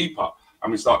little deeper,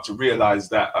 and we start to realise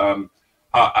that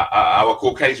our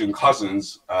Caucasian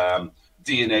cousins'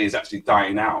 DNA is actually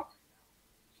dying out,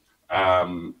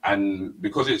 and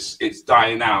because it's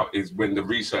dying out is when the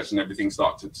research and everything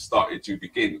started to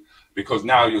begin. Because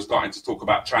now you're starting to talk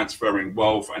about transferring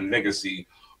wealth and legacy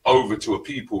over to a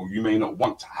people you may not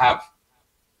want to have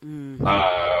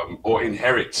or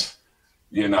inherit.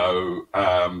 You know,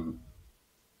 I'm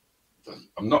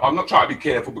not trying to be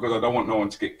careful because I don't want no one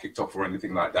to get kicked off or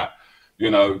anything like that.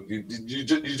 You know, you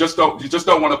just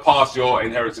don't want to pass your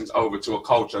inheritance over to a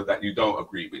culture that you don't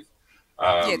agree with.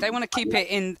 Yeah, they want to keep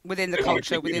it within the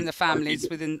culture, within the families,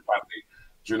 within.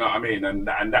 Do you know what I mean?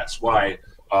 And that's why.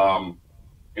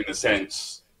 In a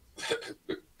sense,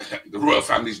 the royal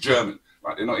family's German,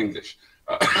 right? They're not English,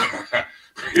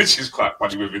 which is quite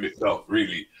funny within itself,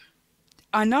 really.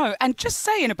 I know. And just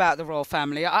saying about the royal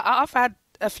family, I've had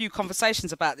a few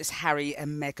conversations about this Harry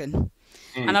and Meghan.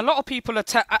 And a lot of people are.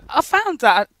 I found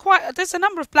that there's a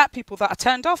number of black people that are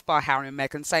turned off by Harry and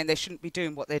Meghan, saying they shouldn't be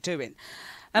doing what they're doing.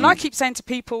 And I keep saying to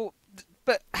people,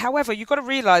 but however, you've got to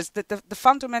realise that the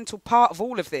fundamental part of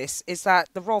all of this is that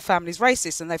the royal family's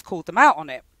racist and they've called them out on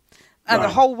it. And the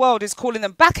whole world is calling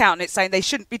them back out on it, saying they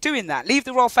shouldn't be doing that. Leave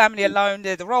the royal family alone.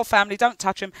 They're the royal family. Don't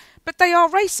touch them. But they are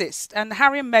racist. And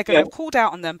Harry and Meghan have called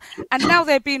out on them. And now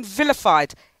they're being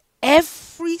vilified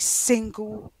every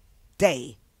single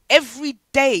day. Every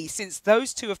day since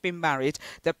those two have been married,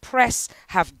 the press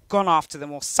have gone after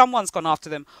them, or someone's gone after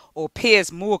them, or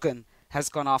Piers Morgan has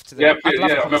gone after them. I'd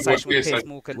love a conversation with Piers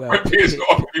Morgan. When Piers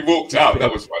walked out, that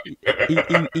was funny.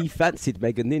 he fancied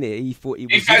Meghan, didn't he? He thought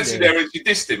he fancied her, and she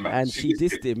dissed him, man. And she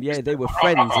dissed him. Yeah, they were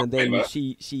friends, and then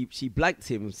she blanked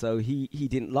him, so he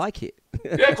didn't like it.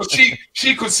 Yeah, because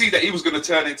she could see that he was going to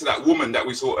turn into that woman that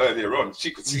we saw earlier on.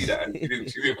 She could see that, and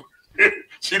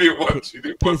she didn't want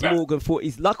Piers that. Morgan thought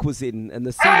his luck was in, and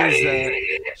as soon as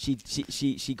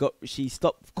she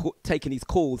stopped taking his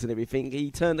calls and everything, he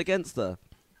turned against her.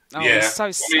 Oh, yeah,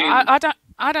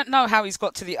 I don't know how he's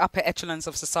got to the upper echelons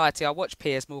of society. I watch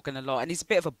Piers Morgan a lot, and he's a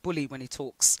bit of a bully when he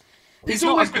talks. He's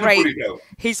not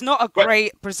a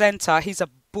great presenter. He's a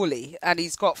bully, and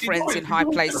he's got friends in high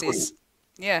places.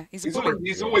 Yeah, he's a bully.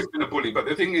 He's always been a bully, but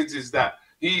the thing is that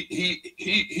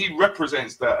he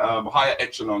represents the higher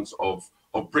echelons of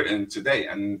Britain today,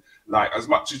 and like as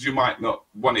much as you might not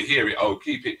want to hear it,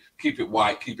 keep it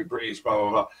white, keep it British, blah blah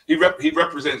blah. He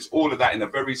represents all of that in a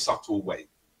very subtle way.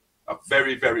 A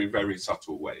very, very, very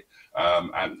subtle way,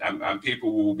 and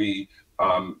people will be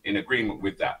in agreement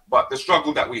with that. But the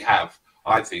struggle that we have,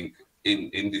 I think, in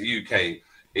the UK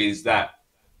is that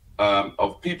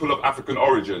of people of African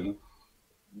origin,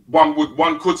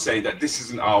 one could say that this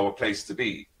isn't our place to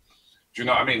be. Do you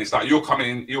know what I mean? It's like you're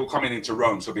coming into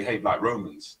Rome, so behave like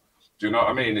Romans. Do you know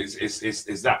what I mean? It's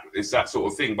that sort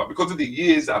of thing. But because of the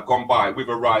years that have gone by, we've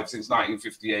arrived since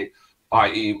 1958.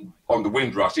 I.e., on the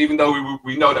Windrush, even though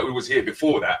we know that we was here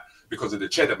before that because of the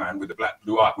Cheddar Man with the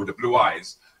blue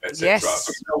eyes, etc. Yes.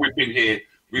 So we've been here.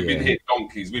 We've been here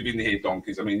donkeys. We've been here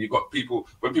donkeys. I mean, you've got people,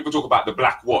 when people talk about the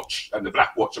Black Watch, and the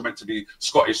Black Watch are meant to be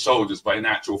Scottish soldiers, but in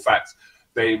actual fact,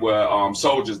 they were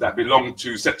soldiers that belonged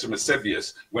to Septimus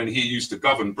Severus when he used to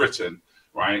govern Britain,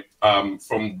 right?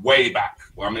 From way back.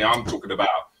 Well, I mean, I'm talking about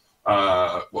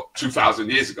 2,000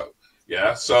 years ago.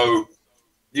 Yeah. So,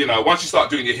 you know, once you start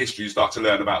doing your history, you start to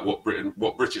learn about what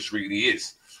British really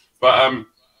is. But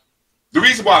the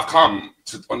reason why I've come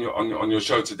on your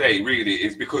show today really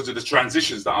is because of the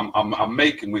transitions that I'm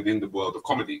making within the world of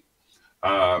comedy,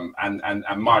 and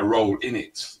my role in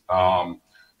it.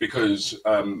 Because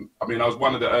I mean, I was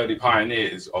one of the early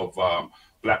pioneers of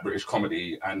Black British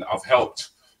comedy, and I've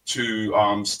helped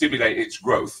to stimulate its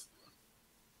growth.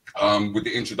 With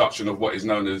the introduction of what is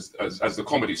known as the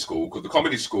comedy school, because the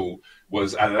comedy school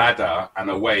was a ladder and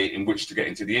a way in which to get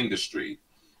into the industry,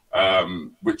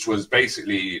 which was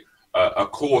basically a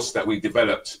course that we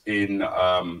developed in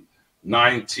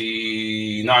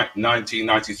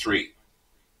 1993.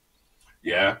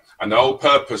 Yeah, and the whole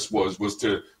purpose was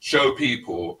to show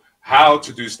people how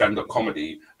to do stand-up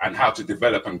comedy and how to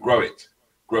develop and grow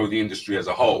grow the industry as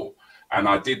a whole. And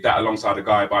I did that alongside a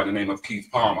guy by the name of Keith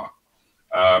Palmer.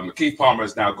 Keith Palmer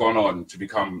has now gone on to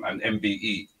become an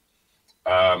MBE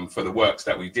for the works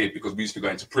that we did, because we used to go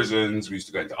into prisons, we used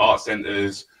to go into art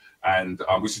centers, and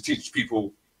we used to teach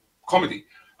people comedy,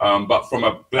 but from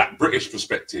a Black British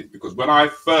perspective. Because when I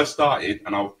first started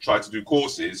and I tried to do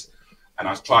courses and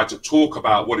I tried to talk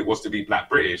about what it was to be Black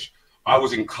British, I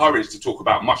was encouraged to talk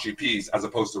about mushy peas as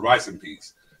opposed to rice and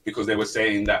peas, because they were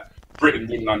saying that Britain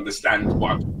wouldn't understand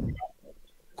what I'm talking about.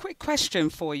 Quick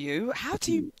question for you. How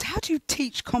do you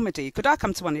teach comedy? Could I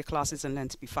come to one of your classes and learn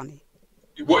to be funny?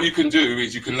 What you can do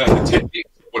is you can learn the techniques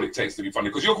of what it takes to be funny,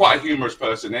 because you're quite a humorous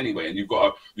person anyway, and you've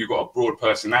got a broad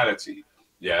personality,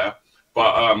 yeah.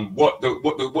 But what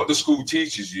the school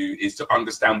teaches you is to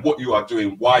understand what you are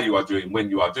doing, why you are doing,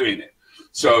 when you are doing it.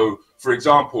 So, for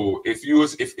example,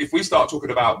 if we start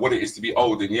talking about what it is to be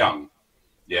old and young,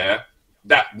 yeah,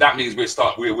 that means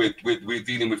we're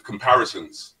dealing with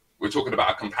comparisons. We're talking about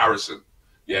a comparison,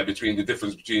 yeah, between the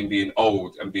difference between being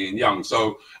old and being young.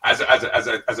 So as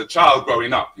a child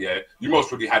growing up, yeah, you most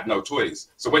probably had no toys.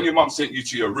 So when your mum sent you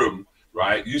to your room,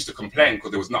 right, you used to complain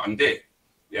because there was nothing there,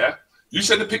 yeah. You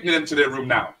send the picnic them to their room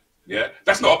now, yeah.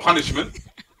 That's not a punishment.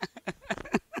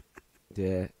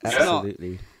 Yeah,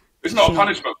 absolutely. It's not a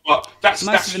punishment, but that's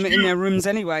most of them in their rooms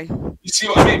anyway. You see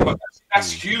what I mean? But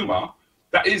that's humour.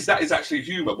 That is actually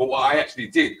humour. But what I actually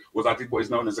did was I did what is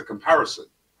known as a comparison.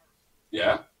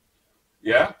 Yeah,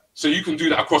 yeah. So you can do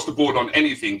that across the board on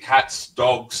anything: cats,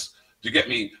 dogs. Do you get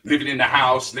me? Living in a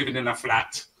house, living in a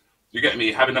flat. Do you get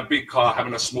me? Having a big car,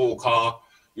 having a small car.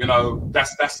 You know,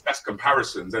 that's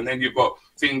comparisons. And then you've got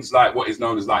things like what is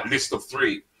known as like list of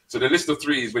three. So the list of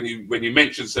three is when you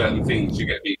mention certain things. You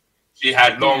get me? She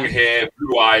had long hair,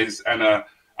 blue eyes, and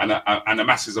a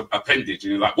massive appendage,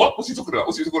 and you're like, what? What's he talking about?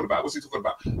 What's he talking about? What's he talking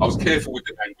about? I was careful with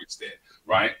the language there,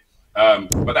 right?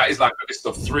 But that is like a list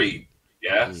of three.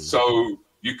 Yeah, so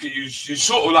you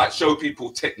sort of like show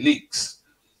people techniques.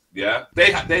 Yeah,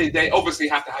 they obviously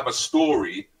have to have a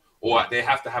story, or they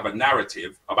have to have a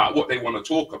narrative about what they want to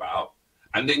talk about,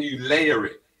 and then you layer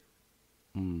it.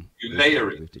 You layer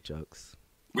it with the jokes.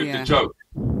 With the joke.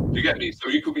 Do you get me? So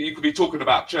you could be talking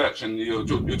about church, and you're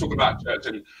talking about church,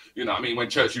 and you know what I mean,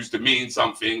 when church used to mean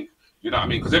something. You know what I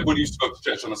mean? Because everybody used to go to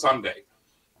church on a Sunday.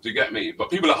 Do you get me? But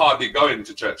people are hardly going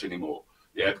to church anymore.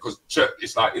 Yeah, because church,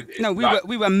 it's like...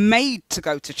 we were made to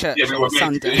go to church on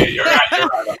Sunday. Yeah, you're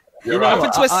right. You're right. Up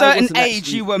until a certain age,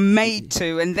 you were made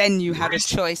to, and then you had a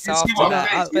choice after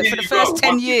that. But for the first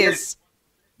 10 years...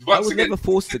 I was never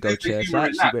forced to go to church. I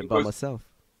actually went by myself.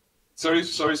 Sorry,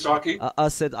 Sharky? I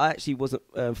said I actually wasn't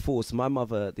forced. My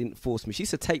mother didn't force me. She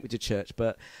used to take me to church,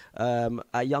 but at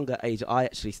a younger age, I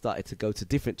actually started to go to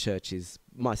different churches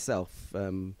myself.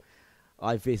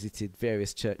 I visited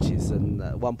various churches, and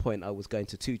at one point I was going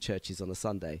to 2 churches on a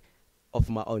Sunday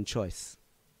of my own choice.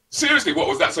 Seriously, what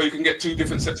was that? So you can get 2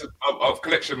 different sets of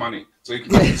collection money? So you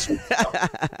can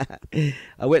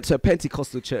I went to a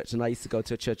Pentecostal church, and I used to go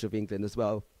to a Church of England as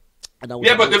well. And I was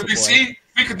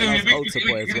we could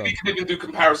even do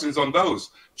comparisons on those.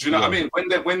 Do you know what I mean?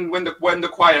 When the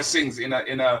choir sings in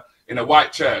a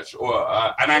white church or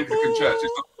an Anglican church,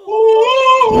 it's like,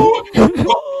 you're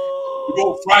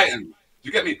all frightened. Do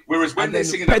you get me? Whereas when they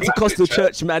sing in a Pentecostal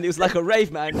church, man, it was like a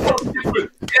rave, man. Yeah,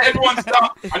 everyone's done,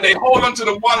 and they hold on to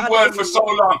the one word for so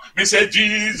long. They said,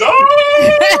 Jesus.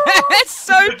 That's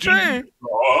so true.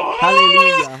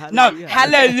 Hallelujah. No,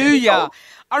 hallelujah.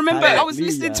 I remember I was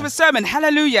listening to a sermon.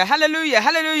 Hallelujah, hallelujah,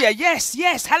 hallelujah.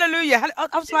 Yes, hallelujah. I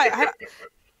was like,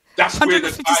 that's where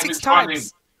the time is running.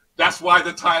 That's why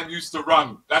the time used to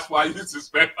run. That's why I used to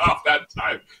spend half that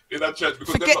time in that church.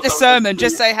 Because forget the sermon.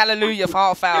 Just say hallelujah for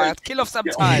half hour. Yeah. Kill off some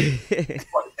time.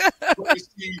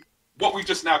 What we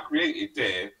just now created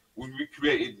there, we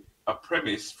created a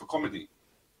premise for comedy.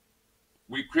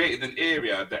 We created an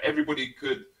area that everybody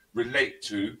could relate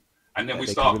to, and then we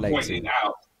start pointing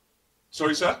out.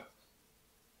 Sorry, sir?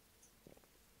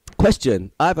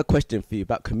 Question. I have a question for you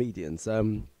about comedians.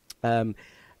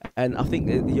 And I think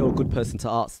you're a good person to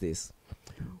ask this.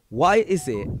 Why is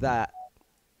it that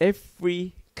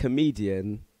every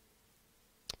comedian,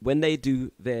 when they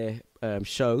do their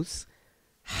shows,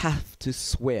 have to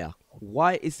swear?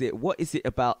 Why is it? What is it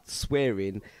about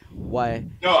swearing? Why?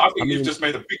 No, I think you've just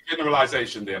made a big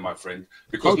generalization there, my friend.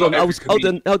 Because hold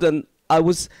on.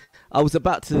 I was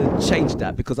about to change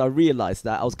that because I realized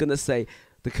that I was going to say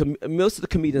most of the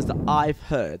comedians that I've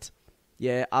heard,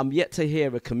 yeah, I'm yet to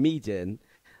hear a comedian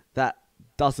that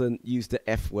doesn't use the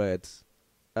F word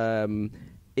in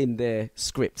their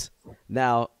script.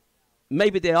 Now,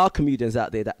 maybe there are comedians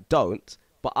out there that don't,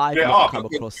 but I've not come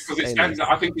across because it stands out.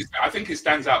 I think it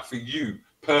stands out for you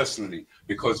personally,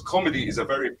 because comedy is a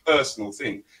very personal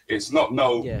thing. It's not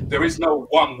there is no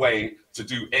one way to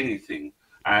do anything,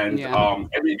 and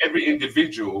every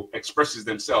individual expresses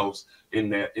themselves in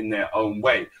their own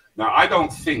way. Now, I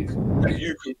don't think that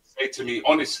you can say to me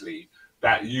honestly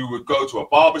that you would go to a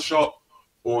barbershop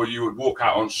or you would walk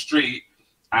out on street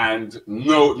and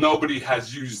nobody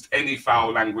has used any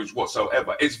foul language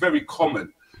whatsoever. It's very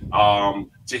common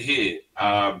to hear.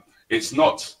 It's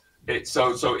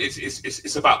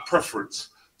about preference.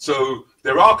 So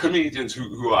there are comedians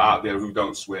who are out there who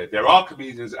don't swear. There are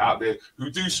comedians out there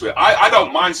who do swear. I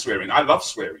don't mind swearing. I love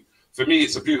swearing. For me,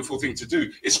 it's a beautiful thing to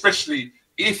do, especially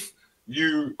if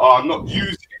you are not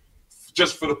using it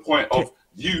just for the point of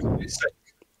using it.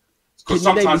 Because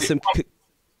sometimes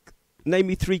name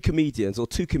me 3 comedians or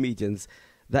 2 comedians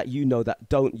that you know that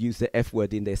don't use the F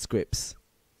word in their scripts.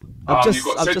 I'm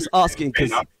just asking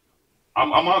because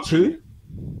I'm answering. Who?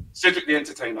 Cedric the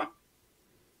Entertainer.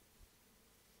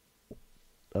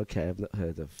 Okay, I've not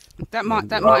heard of that. Might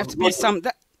have to be some.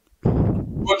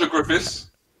 Roger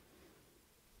Griffiths.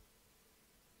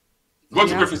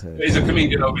 Roger Griffiths is a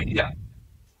comedian over here,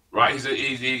 right?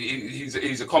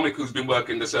 He's a comic who's been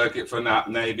working the circuit for now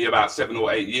maybe about 7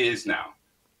 or 8 years now.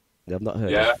 I've not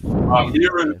heard. Yeah,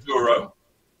 Mira and Duro.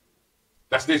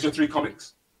 These are 3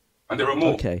 comics, and there are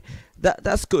more. Okay,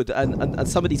 that's good. And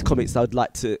some of these comics I'd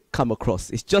like to come across.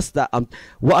 It's just that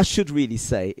what I should really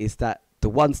say is that the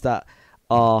ones that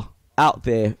are out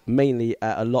there mainly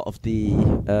at a lot of the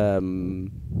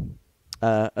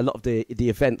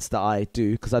events that I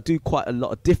do, because I do quite a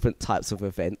lot of different types of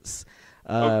events,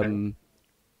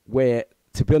 where,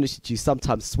 to be honest with you,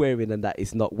 sometimes swearing and that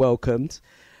is not welcomed.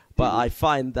 But I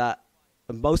find that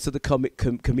most of the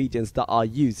comedians that are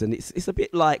used, and it's a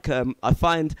bit like I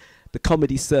find the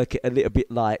comedy circuit a little bit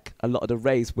like a lot of the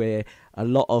raves, where a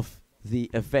lot of the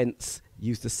events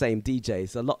use the same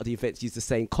DJs. A lot of the events use the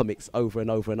same comics over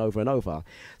and over and over and over.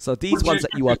 So these ones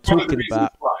that you are talking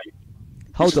about.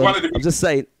 Hold on, I'm just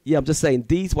saying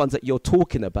these ones that you're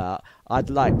talking about, I'd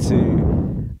like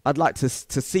to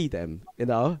see them, you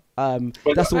know.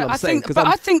 That's all I'm saying.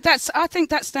 I think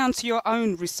that's down to your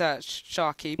own research,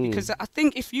 Sharky. Because I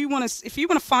think if you want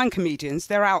to find comedians,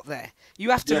 they're out there.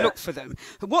 You have to look for them.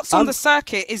 What's on the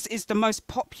circuit is the most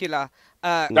popular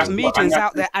comedians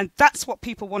out there, and that's what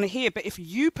people want to hear. But if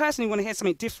you personally want to hear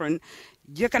something different,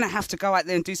 you're going to have to go out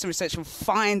there and do some research and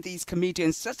find these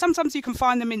comedians. Sometimes you can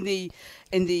find them in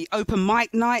the open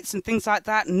mic nights and things like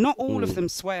that. Not all of them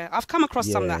swear. I've come across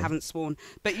some that haven't sworn,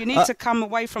 but you need to come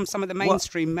away from some of the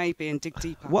mainstream maybe and dig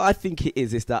deeper. What I think it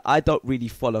is that I don't really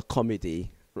follow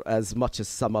comedy as much as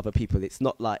some other people. It's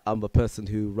not like I'm a person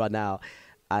who run out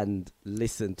and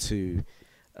listen to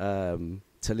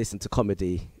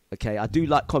comedy. Okay, I do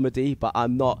like comedy, but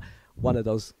I'm not one of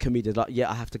those comedians like,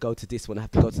 I have to go to this one, I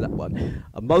have to go to that one.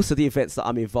 Most of the events that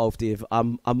I'm involved in,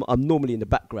 I'm normally in the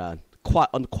background, quite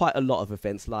a lot of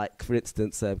events, like for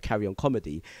instance, Carry On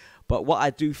Comedy. But what I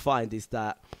do find is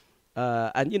that,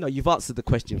 and you've answered the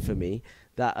question for me,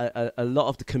 that a lot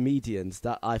of the comedians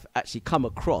that I've actually come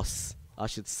across, I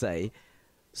should say,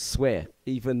 swear,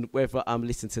 even whether I'm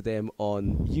listening to them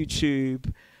on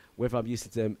YouTube, whether I'm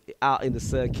listening to them out in the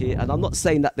circuit. And I'm not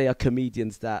saying that they are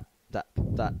comedians that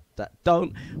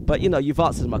don't, but you've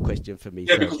answered my question for me.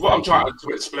 Yeah, because what I'm trying to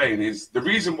explain is the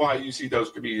reason why you see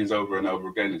those comedians over and over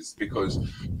again is because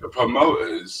the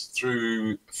promoters,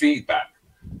 through feedback,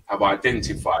 have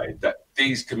identified that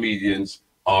these comedians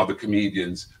are the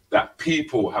comedians that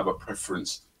people have a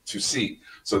preference to see.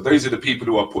 So those are the people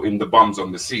who are putting the bums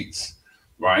on the seats,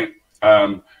 right?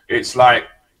 It's like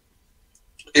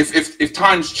if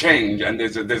times change and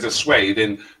there's a sway,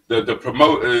 then the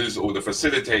promoters or the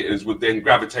facilitators would then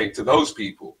gravitate to those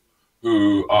people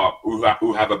who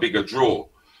have a bigger draw.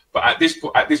 But at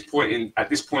this point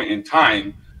in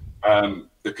time,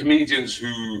 the comedians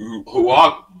who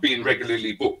are being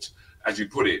regularly booked, as you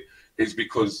put it, is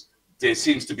because there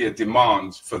seems to be a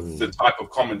demand for the type of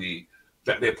comedy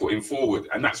that they're putting forward,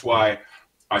 and that's why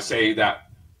I say that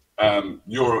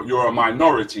you're a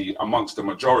minority amongst the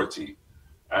majority,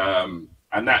 and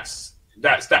that's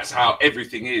how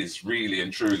everything is, really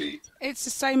and truly. It's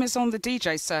the same as on the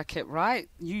DJ circuit, right?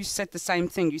 You said the same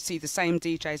thing. You see the same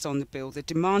DJs on the bill. The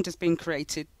demand has been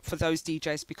created for those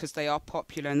DJs because they are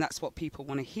popular, and that's what people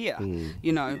want to hear.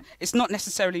 It's not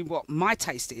necessarily what my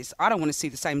taste is. I don't want to see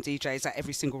the same DJs at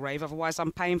every single rave. Otherwise,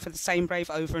 I'm paying for the same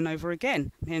rave over and over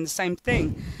again, hearing the same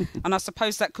thing. And I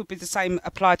suppose that could be the same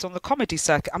applied on the comedy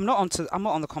circuit. I'm not on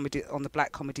the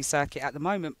black comedy circuit at the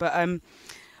moment, but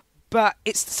But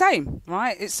it's the same,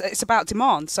 right? It's about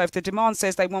demand. So if the demand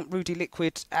says they want Rudi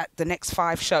Lickwood at the next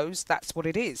 5 shows, that's what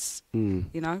it is. You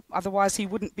know, otherwise he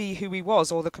wouldn't be who he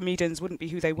was, or the comedians wouldn't be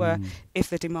who they were if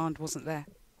the demand wasn't there.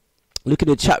 Look in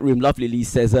the chat room. Lovely Lee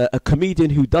says a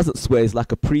comedian who doesn't swear is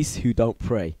like a priest who don't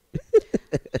pray.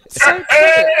 So good.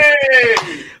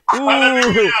 Hey!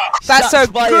 Ooh, That's a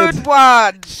good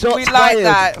one. We like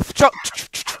that.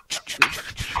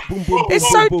 Boom, boom, It's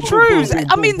boom, so boom, true. boom, boom,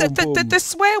 I mean, boom, boom, boom. the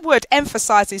swear word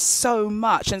emphasizes so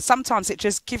much, and sometimes it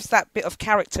just gives that bit of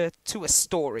character to a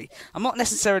story. I'm not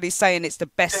necessarily saying it's the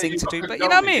best thing to do, but you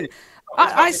know what I mean?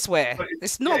 I swear.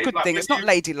 It's not a good thing. It's not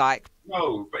ladylike.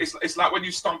 No, but it's like when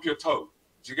you stump your toe.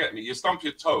 Do you get me? You stump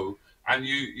your toe and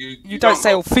you don't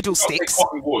say, oh, fiddlesticks.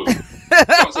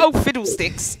 Oh,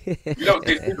 fiddlesticks. You don't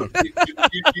say fiddlesticks.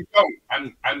 You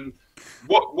don't. And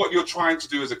what you're trying to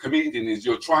do as a comedian is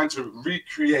you're trying to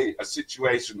recreate a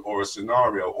situation or a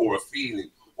scenario or a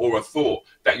feeling or a thought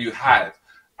that you had.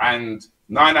 And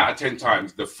 9 out of 10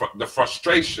 times, the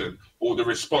frustration or the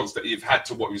response that you've had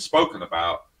to what you've spoken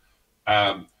about,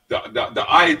 the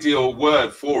ideal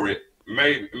word for it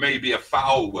may be a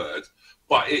foul word,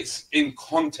 but it's in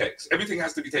context. Everything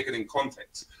has to be taken in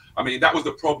context. I mean, that was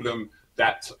the problem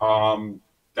that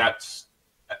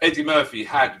Eddie Murphy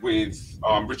had with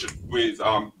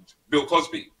Bill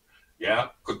Cosby, yeah,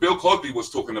 because Bill Cosby was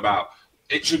talking about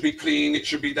it should be clean, it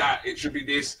should be that, it should be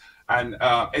this, and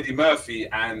Eddie Murphy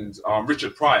and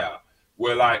Richard Pryor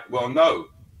were like, well, no,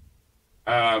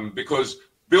 because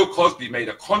Bill Cosby made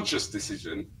a conscious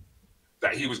decision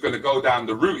that he was going to go down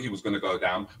the route he was going to go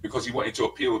down because he wanted to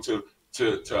appeal to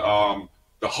the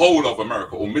whole of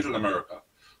America or Middle America.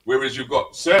 Whereas you've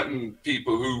got certain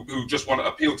people who just want to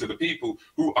appeal to the people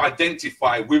who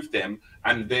identify with them,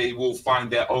 and they will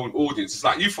find their own audience. It's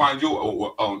like you find your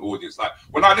own audience. Like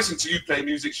when I listen to you play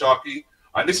music, Sharky,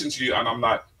 I listen to you and I'm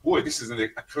like, boy, this is an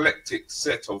eclectic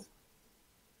set of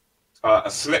a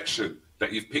selection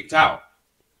that you've picked out.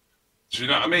 Do you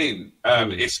know what I mean?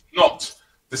 It's not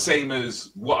the same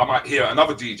as what I might hear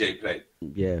another DJ play.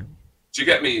 Yeah. Do you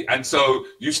get me? And so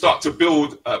you start to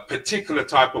build a particular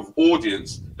type of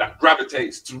audience that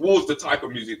gravitates towards the type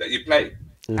of music that you play.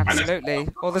 Absolutely,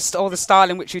 or the style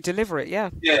in which you deliver it. Yeah.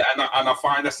 Yeah, and I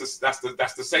find that's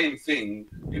the same thing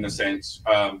in a sense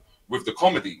with the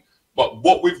comedy. But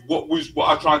what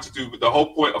I'm trying to do with the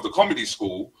whole point of the comedy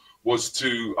school was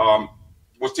to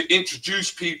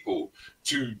introduce people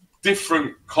to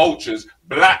different cultures,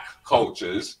 black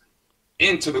cultures,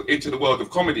 into the world of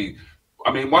comedy.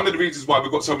 I mean, one of the reasons why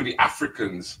we've got so many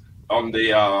Africans on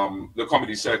the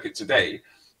comedy circuit today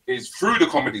is through the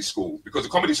comedy school, because the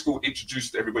comedy school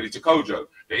introduced everybody to Kojo.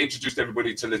 They introduced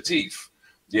everybody to Lateef.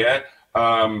 Yeah.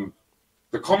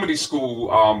 The comedy school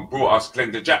brought us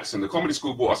Glenda Jackson. The comedy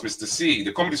school brought us Mr. C.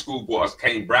 The comedy school brought us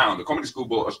Kane Brown. The comedy school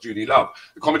brought us Judy Love.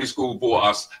 The comedy school brought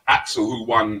us Axel, who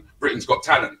won Britain's Got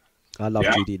Talent. I love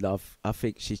Judy Love. I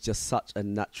think she's just such a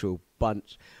natural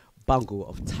bungle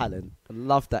of talent. I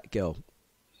love that girl.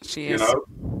 She is. You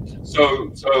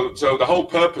know, so the whole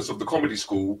purpose of the comedy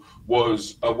school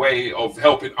was a way of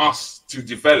helping us to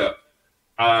develop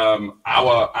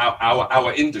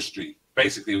our industry.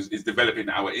 Basically, is developing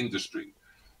our industry.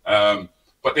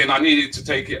 But then I needed to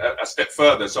take it a step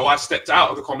further. So I stepped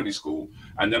out of the comedy school,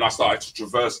 and then I started to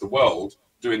traverse the world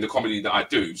doing the comedy that I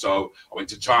do. So I went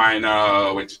to China,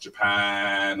 I went to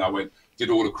Japan, did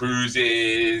all the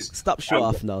cruises. Stop show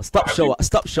off now. Stop show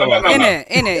off.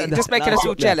 In it. Just making us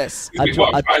all jealous. I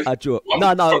drew.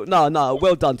 No.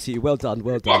 Well done to you. Well done.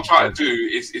 What I'm trying to do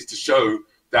is to show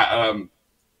that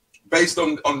based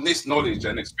on this knowledge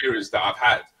and experience that I've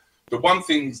had, the one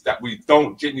things that we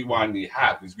don't genuinely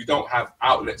have is we don't have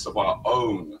outlets of our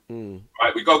own.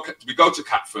 Right? We go to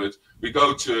Catford, we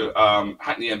go to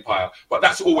Hackney Empire, but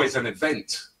that's always an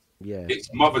event. Yeah.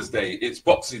 It's Mother's Day, it's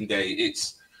Boxing Day,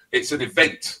 it's an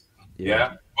event.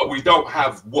 Yeah. But we don't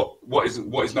have what is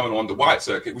known on the white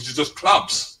circuit, which is just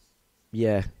clubs.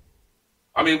 Yeah.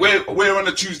 I mean, where on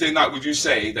a Tuesday night would you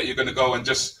say that you're going to go and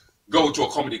just go to a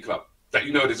comedy club, that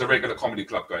you know there's a regular comedy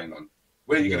club going on?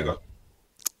 Where are you going to go?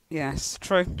 Yes,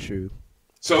 true.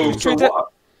 So what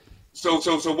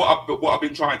I've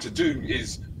been trying to do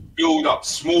is build up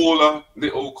smaller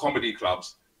little comedy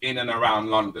clubs in and around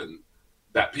London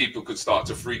that people could start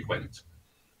to frequent.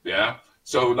 Yeah.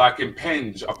 So like in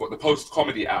Penge, I've got the Post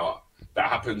Comedy Hour that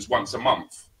happens once a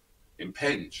month in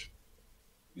Penge.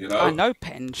 You know? I know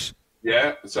Penge.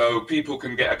 Yeah. So people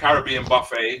can get a Caribbean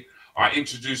buffet. I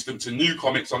introduced them to new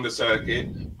comics on the circuit.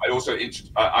 I also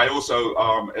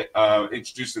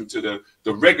introduced them to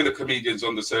the regular comedians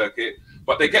on the circuit,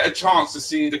 but they get a chance to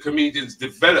see the comedians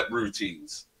develop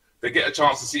routines. They get a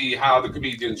chance to see how the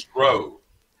comedians grow.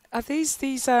 Are these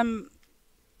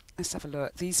let's have a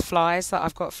look. These flyers that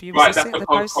I've got for you. Right, that's the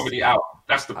post comedy hour.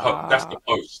 That's the that's the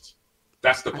post.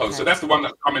 That's the post. Okay. So that's the one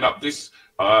that's coming up this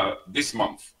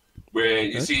month. Where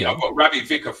you see, I've got Ravi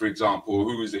Vicar, for example,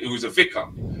 who is a vicar.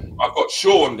 I've got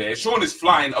Sean there. Sean is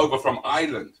flying over from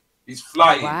Ireland. He's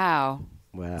flying. Wow.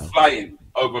 Flying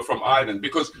over from Ireland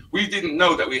because we didn't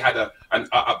know that we had a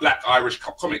black Irish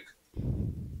comic.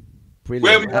 Brilliant.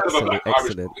 Where we heard of a black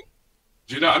Irish comic?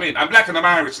 Do you know what I mean? I'm black and I'm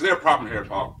Irish. Is there a problem here,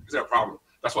 Paul? Is there a problem?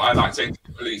 That's what I like saying to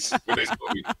the police when they stop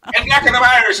me. And black and I'm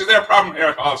Irish. Is there a problem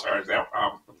here? Oh, sorry. Is there a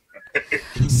problem?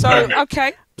 So,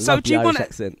 okay. So Love do you the want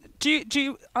Irish to... accent. Do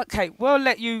you okay, we'll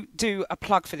let you do a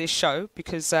plug for this show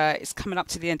because it's coming up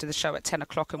to the end of the show at 10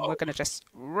 o'clock and we're going to just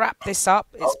wrap this up.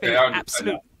 It's been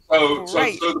absolute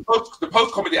great. So the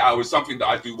post comedy hour is something that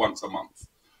I do once a month.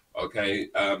 Okay.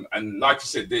 And like you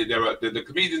said, the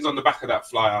comedians on the back of that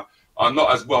flyer are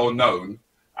not as well known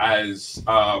as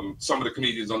some of the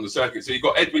comedians on the circuit. So you've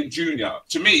got Edwin Jr.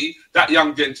 To me, that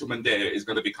young gentleman there is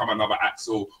going to become another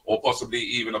Axel or possibly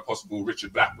even a possible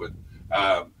Richard Blackwood.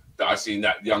 That I've seen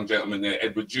that young gentleman there,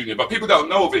 Edward Jr. But people don't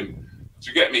know of him. Do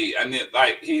you get me? And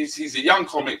he's a young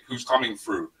comic who's coming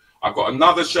through. I've got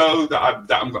another show that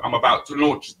I'm about to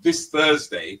launch this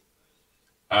Thursday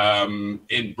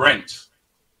in Brent,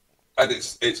 and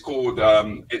it's called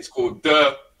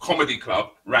The Comedy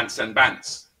Club Rants and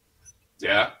Bants.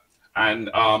 Yeah, and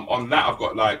on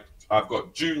that I've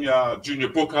got Junior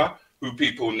Booker, who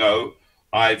people know.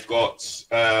 I've got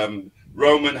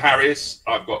Roman Harris,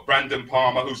 I've got Brandon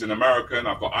Palmer, who's an American,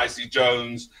 I've got Icy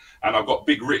Jones, and I've got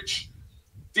Big Rich.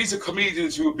 These are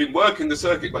comedians who have been working the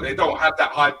circuit, but they don't have that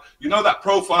hype. You know that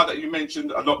profile that you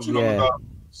mentioned not too long ago,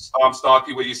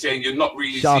 Starkey, where you're saying you're not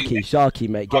really Sharky,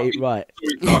 mate, get it right.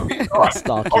 Sorry, all right,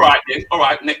 Starkey. all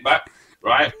right, neck back,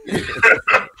 right,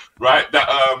 right.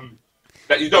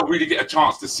 That you don't really get a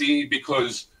chance to see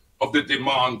because of the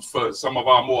demand for some of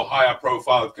our more higher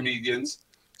profile comedians.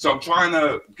 So I'm trying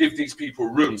to give these people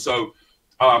room. So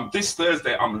this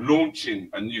Thursday, I'm launching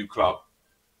a new club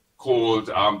called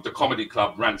the Comedy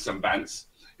Club Rants and Bants.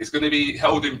 It's going to be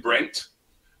held in Brent.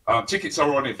 Tickets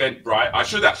are on Eventbrite. I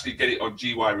should actually get it on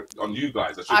on you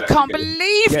guys. I can't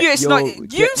believe you. It's not.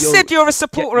 You said you're a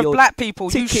supporter of black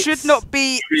people. You should not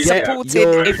be supporting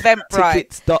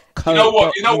Eventbrite. You know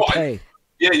what? You know what?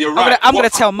 Yeah, you're right. I'm going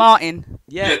to tell Martin.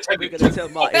 Yeah, we're going to tell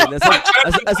Martin.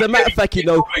 As a matter of fact, you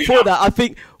know, for that, I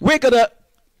think we're going to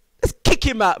let's kick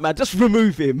him out, man. Just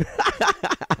remove him. Because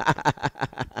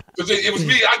it was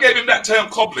me. I gave him that term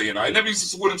cobbler, you know. He never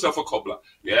used to call himself a cobbler,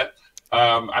 yeah.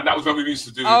 And that was when we used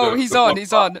to do. Oh, he's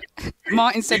on.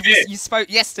 Martin said you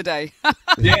spoke yesterday.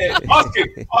 Yeah, ask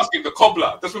him the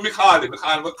cobbler. That's what we call him. We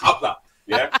call him a cobbler,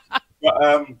 yeah.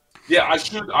 But yeah, I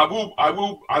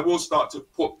will start to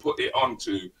put it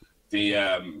onto the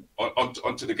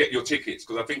onto the get your tickets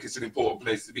because I think it's an important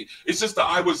place to be. It's just that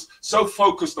I was so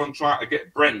focused on trying to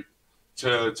get Brent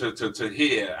to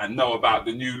hear and know about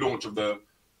the new launch of the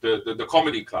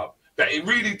comedy club that it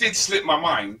really did slip my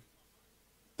mind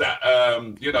that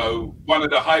you know, one of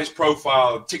the highest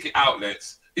profile ticket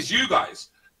outlets is you guys.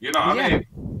 You know what I mean?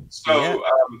 So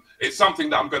it's something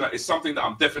that I'm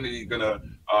definitely gonna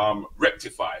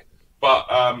rectify. But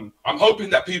I'm hoping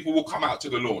that people will come out to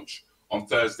the launch on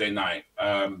Thursday night.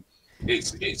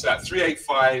 It's at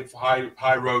 385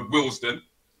 High Road, Willesden.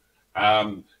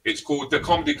 It's called the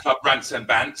Comedy Club Rants and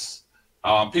Bants.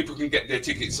 People can get their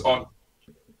tickets on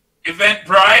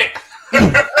Eventbrite.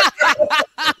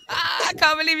 I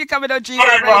can't believe you're coming on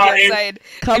GYRadio saying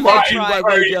come on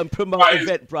GYRadio and promote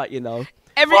Eventbrite, you know.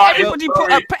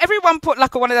 Everyone put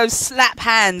like one of those slap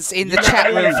hands in the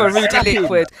chat room for Rudi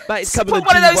Lickwood. Put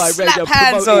one of those slap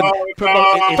hands on. Put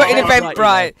in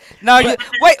Eventbrite. No,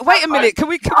 wait a minute. Can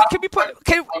we put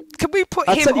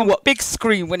him on big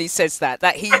screen when he says that?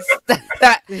 That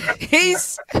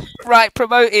he's right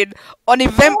promoting on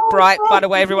Eventbrite. By the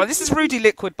way, everyone, this is Rudi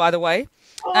Lickwood, by the way.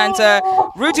 And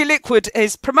Rudi Lickwood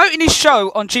is promoting his show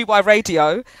on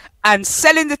GYRadio and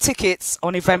selling the tickets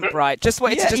on Eventbrite. Just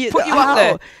wanted to put you up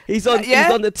there. He's on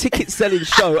the ticket selling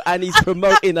show and he's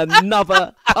promoting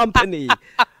another company.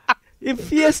 In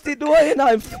Fiesta,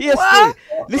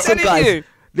 Listen, guys.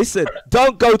 Listen,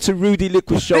 don't go to Rudi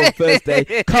Lickwood's show on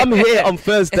Thursday. Come here on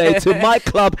Thursday to my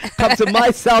club. Come to my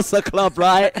salsa club,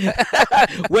 right?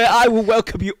 Where I will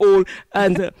welcome you all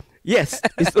and... Yes.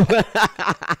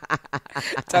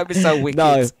 Don't be so wicked.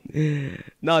 No.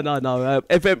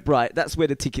 Eventbrite. That's where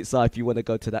the tickets are if you want to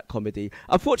go to that comedy.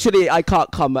 Unfortunately, I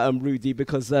can't come, Rudi,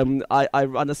 because I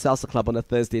run a salsa club on a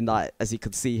Thursday night, as you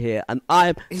can see here, and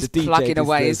I'm He's the DJ plugging this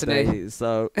away, Thursday, isn't he?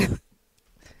 So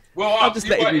Well, I'm just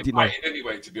you letting weren't Rudi know. invited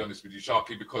anyway, to be honest with you,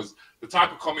 Sharky, because the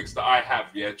type of comics that I have,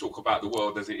 talk about the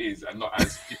world as it is and not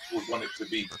as people would want it to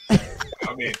be.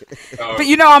 I mean, But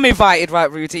you know I'm invited, right,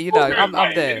 Rudi? You know, you're I'm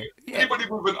invited. there. Yeah. Anybody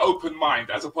with an open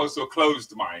mind, as opposed to a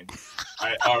closed mind,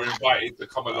 are invited to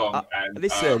come along and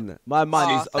Listen, my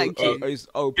mind thank you. is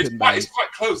open, man. it's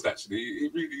quite closed, actually.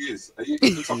 It really is.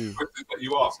 Even some questions that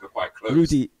you ask are quite closed.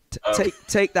 Rudi,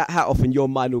 take that hat off, and your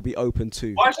mind will be open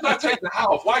too. Why should I take the hat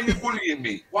off? Why are you bullying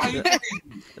me? Why are you bullying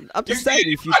me? I'm just saying,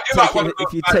 if you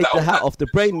take the hat off, the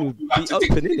brain will be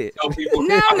open, innit?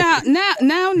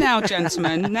 Now,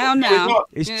 gentlemen. Now.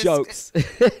 It's jokes.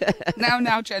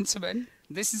 Now, gentlemen.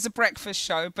 This is a breakfast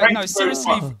show, but no,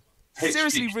 seriously,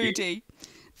 Rudi.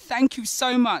 Thank you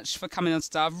so much for coming on,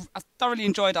 Star. I thoroughly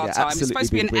enjoyed our time. It's supposed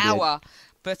to be an hour,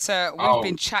 but we've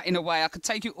been chatting away. I could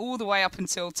take you all the way up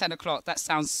until 10 o'clock. That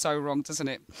sounds so wrong, doesn't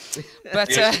it?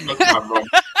 But wrong.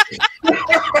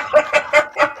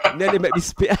 Nearly made me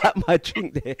spit out my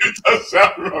drink there. It does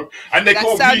sound wrong. And they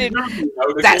call me Rudi,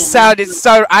 that sounded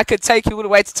so... I could take you all the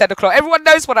way to 10 o'clock. Everyone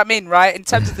knows what I mean, right? In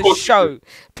terms of the show,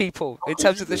 people. In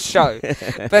terms of the show.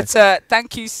 But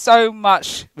thank you so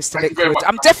much, Mr. Lickwood.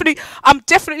 I'm definitely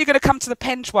going to come to the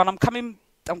Penge one. I'm going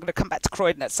to come back to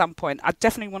Croydon at some point. I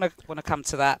definitely want to come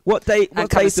to that. What day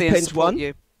is the Penge one?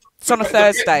 It's on a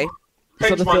Thursday.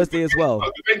 It's on a Thursday as well.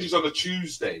 The Penge is on a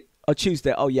Tuesday. Oh,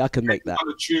 Tuesday. Oh, yeah, I can make that. On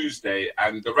a Tuesday,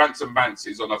 and the Ransom Bants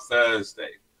is on a Thursday.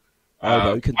 Oh,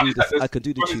 no, we can do this. I can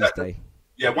do the Tuesday.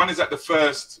 One is at the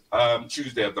first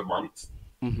Tuesday of the month,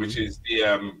 which is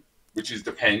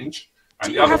the Penge,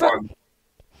 and the other one.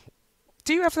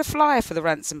 Do you have the flyer for the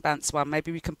Ransom Bants one?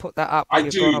 Maybe we can put that up. I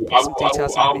do. I'll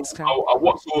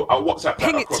WhatsApp that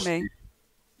Ping it across to me.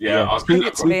 Yeah, I'll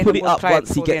put it up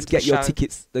once he get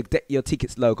your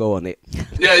tickets logo on it.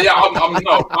 Yeah. I'm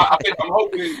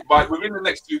hoping within the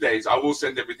next 2 days I will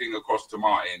send everything across to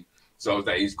Martin so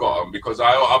that he's got them, because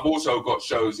I've also got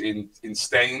shows in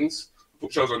Staines.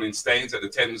 Put shows on in Staines at the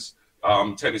Thames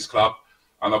Tennis Club,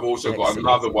 and I've also got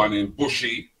another one in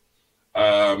Bushy,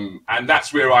 and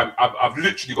that's where I've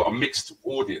literally got a mixed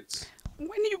audience. When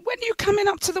are you coming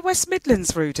up to the West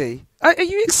Midlands, Rudi? Are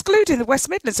you excluding the West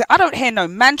Midlands? I don't hear no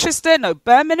Manchester, no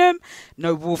Birmingham,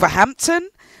 no Wolverhampton.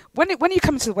 When are you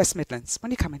coming to the West Midlands? When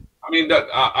are you coming? I mean,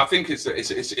 I think it's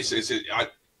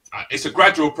a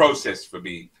gradual process for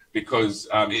me, because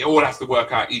it all has to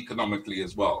work out economically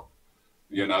as well,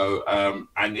 you know.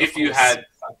 And if you have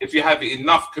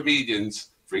enough comedians,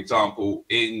 for example,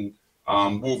 in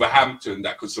Wolverhampton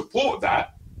that could support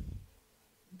that,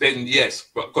 then yes,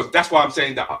 but because that's why I'm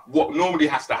saying that what normally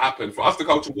has to happen for us to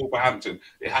go to Wolverhampton,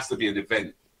 it has to be an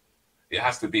event. It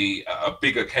has to be a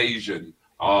big occasion,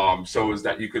 so as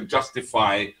that you can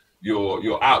justify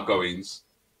your outgoings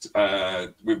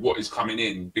with what is coming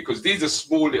in. Because these are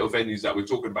small little venues that we're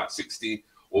talking about, 60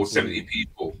 or 70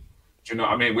 people. Do you know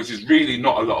what I mean? Which is really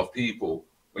not a lot of people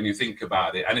when you think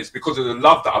about it. And it's because of the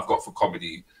love that I've got for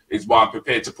comedy is why I'm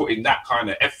prepared to put in that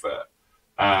kind of effort.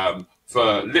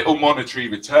 For little monetary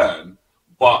return,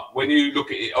 but when you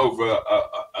look at it over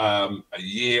a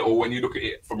year, or when you look at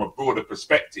it from a broader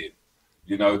perspective,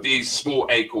 you know, these small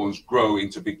acorns grow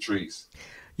into big trees.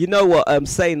 You know what?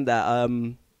 Saying that, I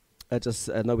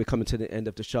know we're coming to the end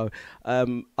of the show.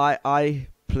 I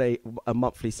play a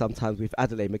monthly sometimes with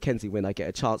Adelaide Mackenzie when I get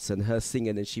a chance, and her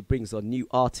singing, and she brings on new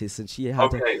artists, and she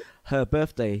had her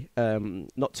birthday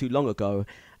not too long ago,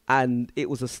 and it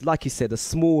was like you said, a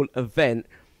small event.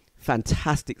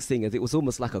 Fantastic singers. It was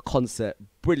almost like a concert.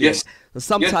 Brilliant. Yes.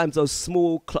 Sometimes those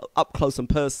small, up close and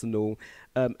personal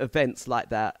events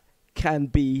like that can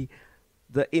be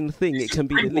the in thing. It can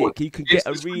be the link. You can get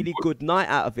a really good night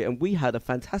out of it, and we had a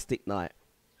fantastic night.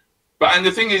 And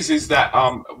the thing is that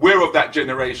we're of that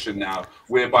generation now,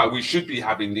 whereby we should be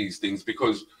having these things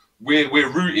because we're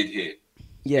rooted here.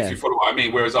 Yeah. If you follow what I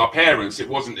mean. Whereas our parents, it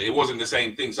wasn't the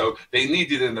same thing. So they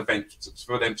needed an event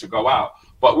for them to go out.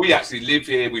 But we actually live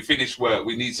here. We finish work.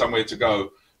 We need somewhere to go.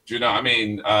 Do you know what I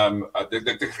mean?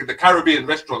 The Caribbean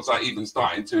restaurants are even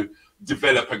starting to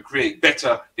develop and create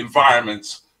better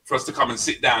environments for us to come and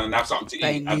sit down and have something to eat.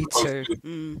 They need to.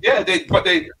 Yeah, but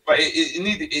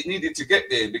it needed to get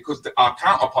there because our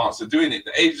counterparts are doing it.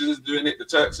 The Asians are doing it. The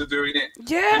Turks are doing it.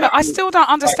 Yeah, you know, I still don't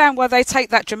understand why they take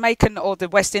that Jamaican or the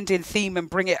West Indian theme and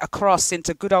bring it across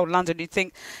into good old London. You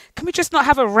think, can we just not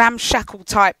have a ramshackle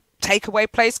type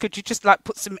takeaway place? Could you just like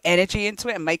put some energy into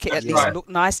it and make it at least look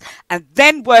nice, and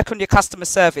then work on your customer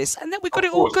service, and then we got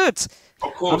it all good.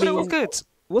 Of course, all good.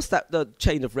 What's that? The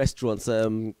chain of restaurants,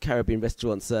 Caribbean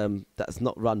restaurants, that's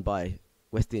not run by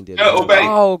West Indian. Turtle Bay.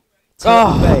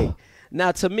 Turtle Bay.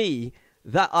 Now, to me,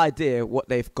 that idea, what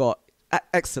they've got,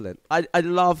 excellent. I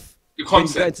love The when you go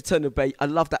concept. into Turner Bay, I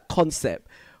love that concept,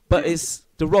 but it's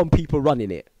the wrong people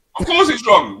running it. Of course it's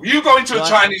wrong. You go into a Right.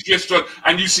 Chinese restaurant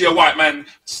and you see a white man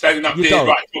standing up You there, don't.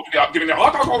 right, talking it up, giving it.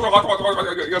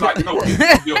 You're like, you know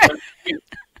what?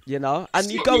 You know, and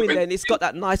It's you not go in even- there and it's got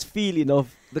that nice feeling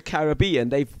of the Caribbean.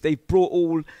 They've brought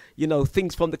all, you know,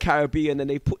 things from the Caribbean, and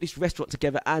they put this restaurant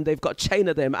together, and they've got a chain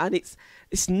of them, and it's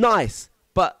nice,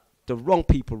 but the wrong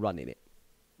people running it.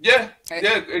 Yeah,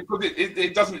 because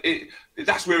it doesn't.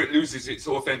 That's where it loses its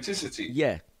authenticity.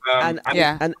 Yeah, and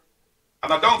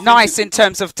I don't nice think in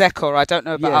terms of decor. I don't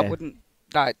know, but I Yeah. wouldn't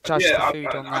like judge the food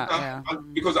on that.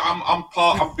 because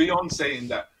I'm beyond saying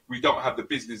that we don't have the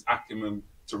business acumen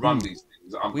to run these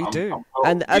things. We do.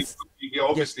 And as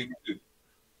obviously we do.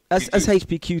 as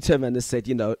HPQ Chairman has said,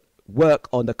 you know, work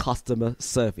on the customer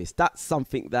service. That's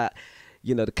something that,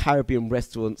 you know, the Caribbean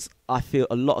restaurants, I feel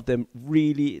a lot of them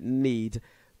really need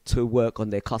to work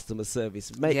on their customer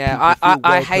service. Make people feel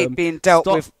I hate welcome. being dealt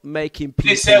Stop with. making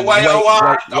people said, wait. wait.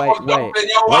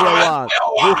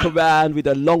 Walk around with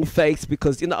a long face,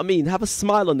 because, you know what I mean, have a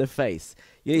smile on their face.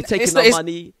 You're taking our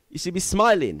money, you should be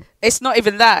smiling. It's not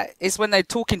even that. It's when they're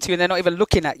talking to you and they're not even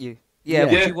looking at you. Yeah,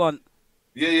 what do you want?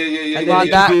 Yeah. And then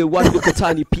you do one little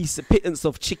tiny pittance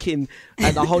of chicken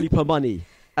and a whole heap of money,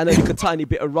 and a little tiny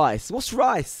bit of rice. What's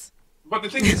rice? But the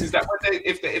thing is that when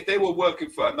if they were working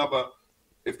for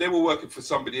if they were working for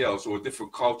somebody else or a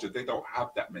different culture, they don't have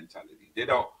that mentality. They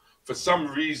don't. For some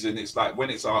reason, it's like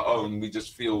when it's our own, we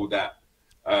just feel that,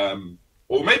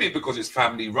 or maybe because it's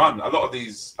family run. A lot of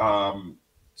these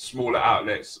smaller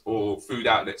outlets or food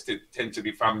outlets tend to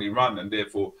be family run, and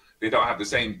therefore they don't have the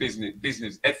same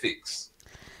business ethics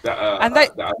that are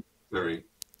necessary.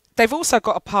 They've also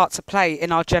got a part to play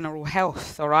in our general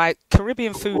health, all right?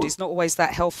 Caribbean food is not always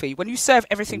that healthy. When you serve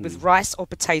everything with rice or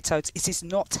potatoes, it is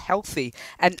not healthy.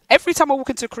 And every time I walk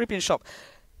into a Caribbean shop,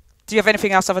 do you have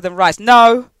anything else other than rice?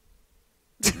 No.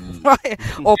 Right?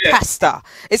 Or pasta.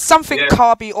 It's something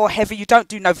carby or heavy. You don't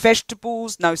do no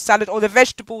vegetables, no salad, or the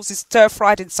vegetables is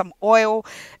stir-fried in some oil.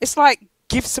 It's like,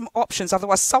 give some options.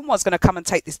 Otherwise, someone's going to come and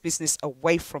take this business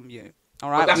away from you. All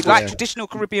right, we like traditional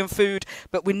Caribbean food,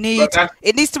 but it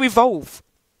needs to evolve.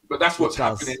 But that's what's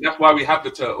happening. That's why we have the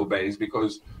turtle bays,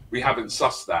 because we haven't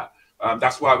sussed that.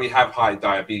 That's why we have high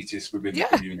diabetes within the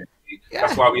community.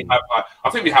 That's why we have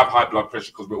I think we have high blood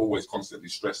pressure because we're always constantly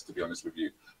stressed, to be honest with you.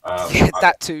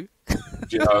 That too.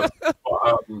 You know, but,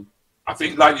 I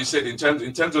think, like you said, in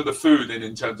terms of the food and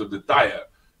in terms of the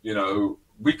diet, you know,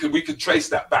 we could trace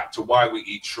that back to why we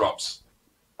eat shrubs.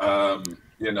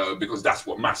 You know, because that's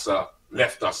what Massa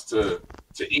left us to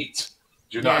eat.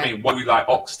 Do you know what I mean? Why we like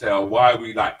oxtail, why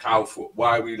we like cow foot,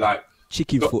 why we like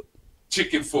chicken foot.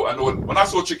 And all. When I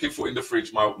saw chicken foot in the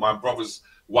fridge, my brother's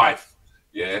wife,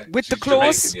 with the she's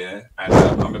claws, Jamaican, and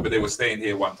I remember they were staying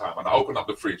here one time, and I opened up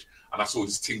the fridge and I saw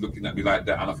this thing looking at me like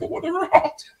that, and I thought, what the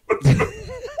hell?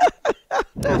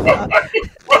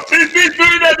 What is he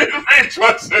doing in the fridge?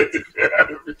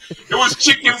 It was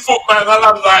chicken foot, man, and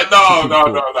I was like,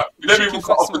 no. You never even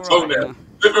cut off the toenail.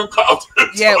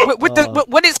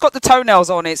 When it's got the toenails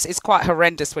on, it's quite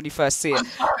horrendous when you first see it.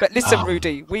 But listen,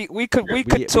 Rudi, we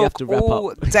could talk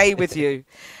all day with you,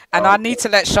 and I need to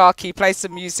let Sharky play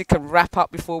some music and wrap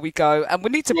up before we go. And we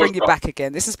need to bring you back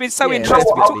again. This has been so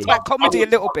interesting. We talked about comedy a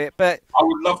little bit, but I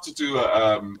would love to do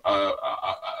a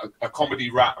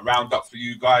comedy roundup for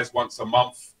you guys once a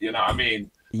month. You know what I mean?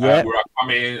 Yeah. Where I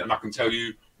come in and I can tell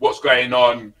you what's going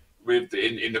on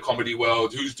in the comedy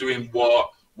world, who's doing what.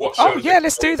 Oh yeah,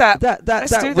 let's do that.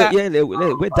 Let's do that. Yeah,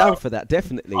 we're down for that,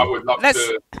 definitely. I would love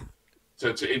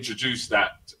to introduce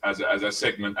that as a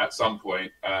segment at some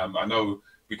point. I know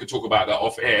we could talk about that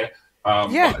off air.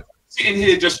 But sitting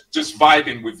here just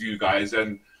vibing with you guys,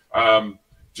 and do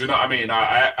you know what I mean?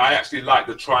 I actually like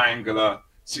the triangular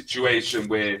situation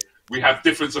where we have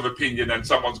difference of opinion and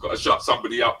someone's got to shut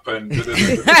somebody up, and because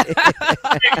we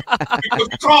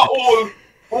can't all.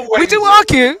 We do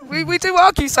argue. We do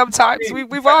argue sometimes.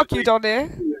 We've argued on here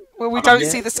where we don't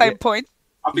see the same point.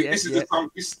 I think this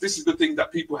is the thing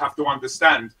that people have to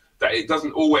understand, that it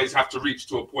doesn't always have to reach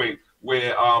to a point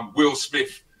where Will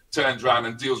Smith turns around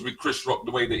and deals with Chris Rock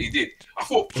the way that he did. I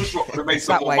thought Chris Rock would have made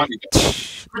some more money.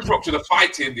 Chris Rock should have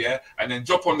fight him, and then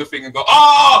drop on the thing and go,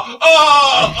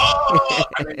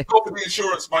 and then go for the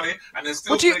insurance money, and then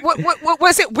still. What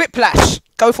was it? Whiplash.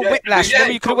 Go for whiplash.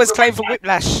 Remember, you could always claim for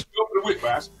whiplash. Go for the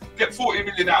whiplash. Get 40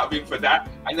 million out of him for that,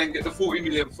 and then get the 40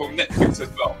 million from Netflix as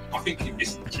well. I think he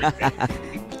missed the trick.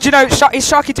 Do you know, is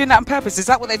Sharky doing that on purpose? Is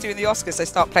that what they do in the Oscars? They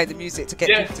start playing the music to get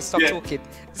people to stop talking.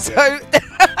 So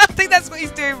I think that's what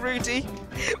he's doing, Rudi.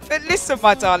 But listen,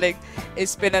 my darling,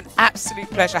 it's been an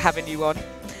absolute pleasure having you on.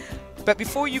 But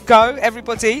before you go,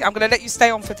 everybody, I'm going to let you stay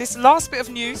on for this last bit of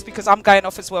news because I'm going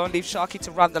off as well and leave Sharky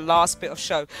to run the last bit of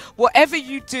show. Whatever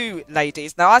you do,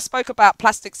 ladies. Now, I spoke about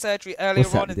plastic surgery earlier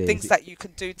on and things that you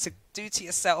can do to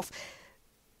yourself.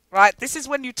 Right? This is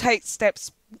when you take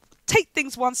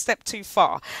things one step too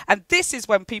far. And this is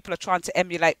when people are trying to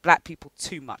emulate black people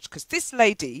too much. Because this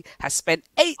lady has spent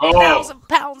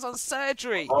 £8,000 on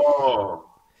surgery.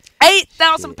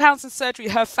 £8,000 in surgery.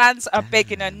 Her fans are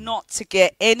begging her not to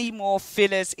get any more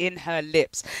fillers in her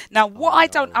lips. Now, what I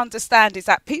don't understand is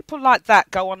that people like that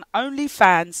go on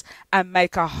OnlyFans and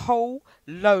make a whole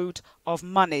load of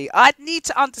money. I need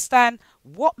to understand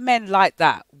what men like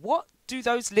that. What do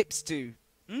those lips do?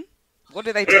 What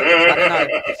do they do? I don't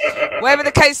know. Whatever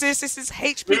the case is, this is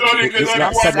HPQ. It's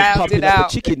like someone pumping up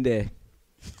a chicken there.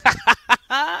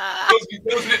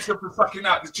 those lips are for sucking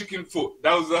out the chicken foot.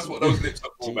 That's what those lips are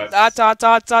for, man.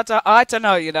 I don't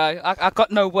know, you know. I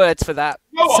got no words for that.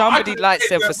 Somebody likes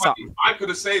them for something. I could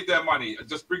have saved their money and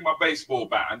just bring my baseball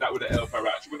bat, and that would have helped her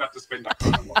out. She wouldn't have to spend that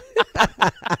kind of money.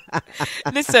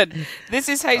 Listen, this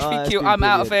is HPQ. I'm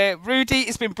out of here. Rudi,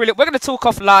 it's been brilliant. We're going to talk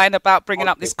offline about bringing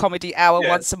up this comedy hour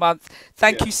once a month.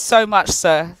 Thank you so much,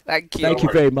 sir. Thank you. Thank you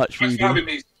very much, Rudi. Thanks for having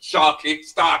me, Sharky,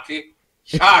 Starky.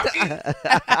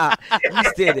 Sharky. You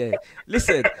stay there.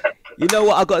 Listen, you know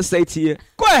what I got to say to you?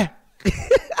 Go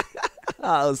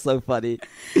That was so funny.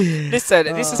 Listen,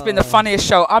 this has been the funniest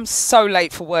show. I'm so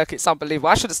late for work. It's unbelievable.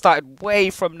 I should have started way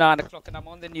from 9 o'clock, and I'm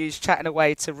on the news chatting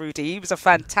away to Rudi. He was a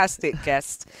fantastic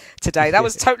guest today. That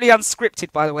was totally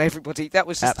unscripted, by the way, everybody. That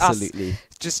was just us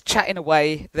just chatting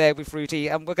away there with Rudi,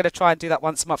 and we're going to try and do that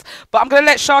once a month. But I'm going to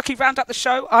let Sharky round up the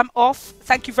show. I'm off.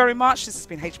 Thank you very much. This has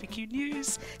been HPQ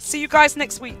News. See you guys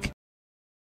next week.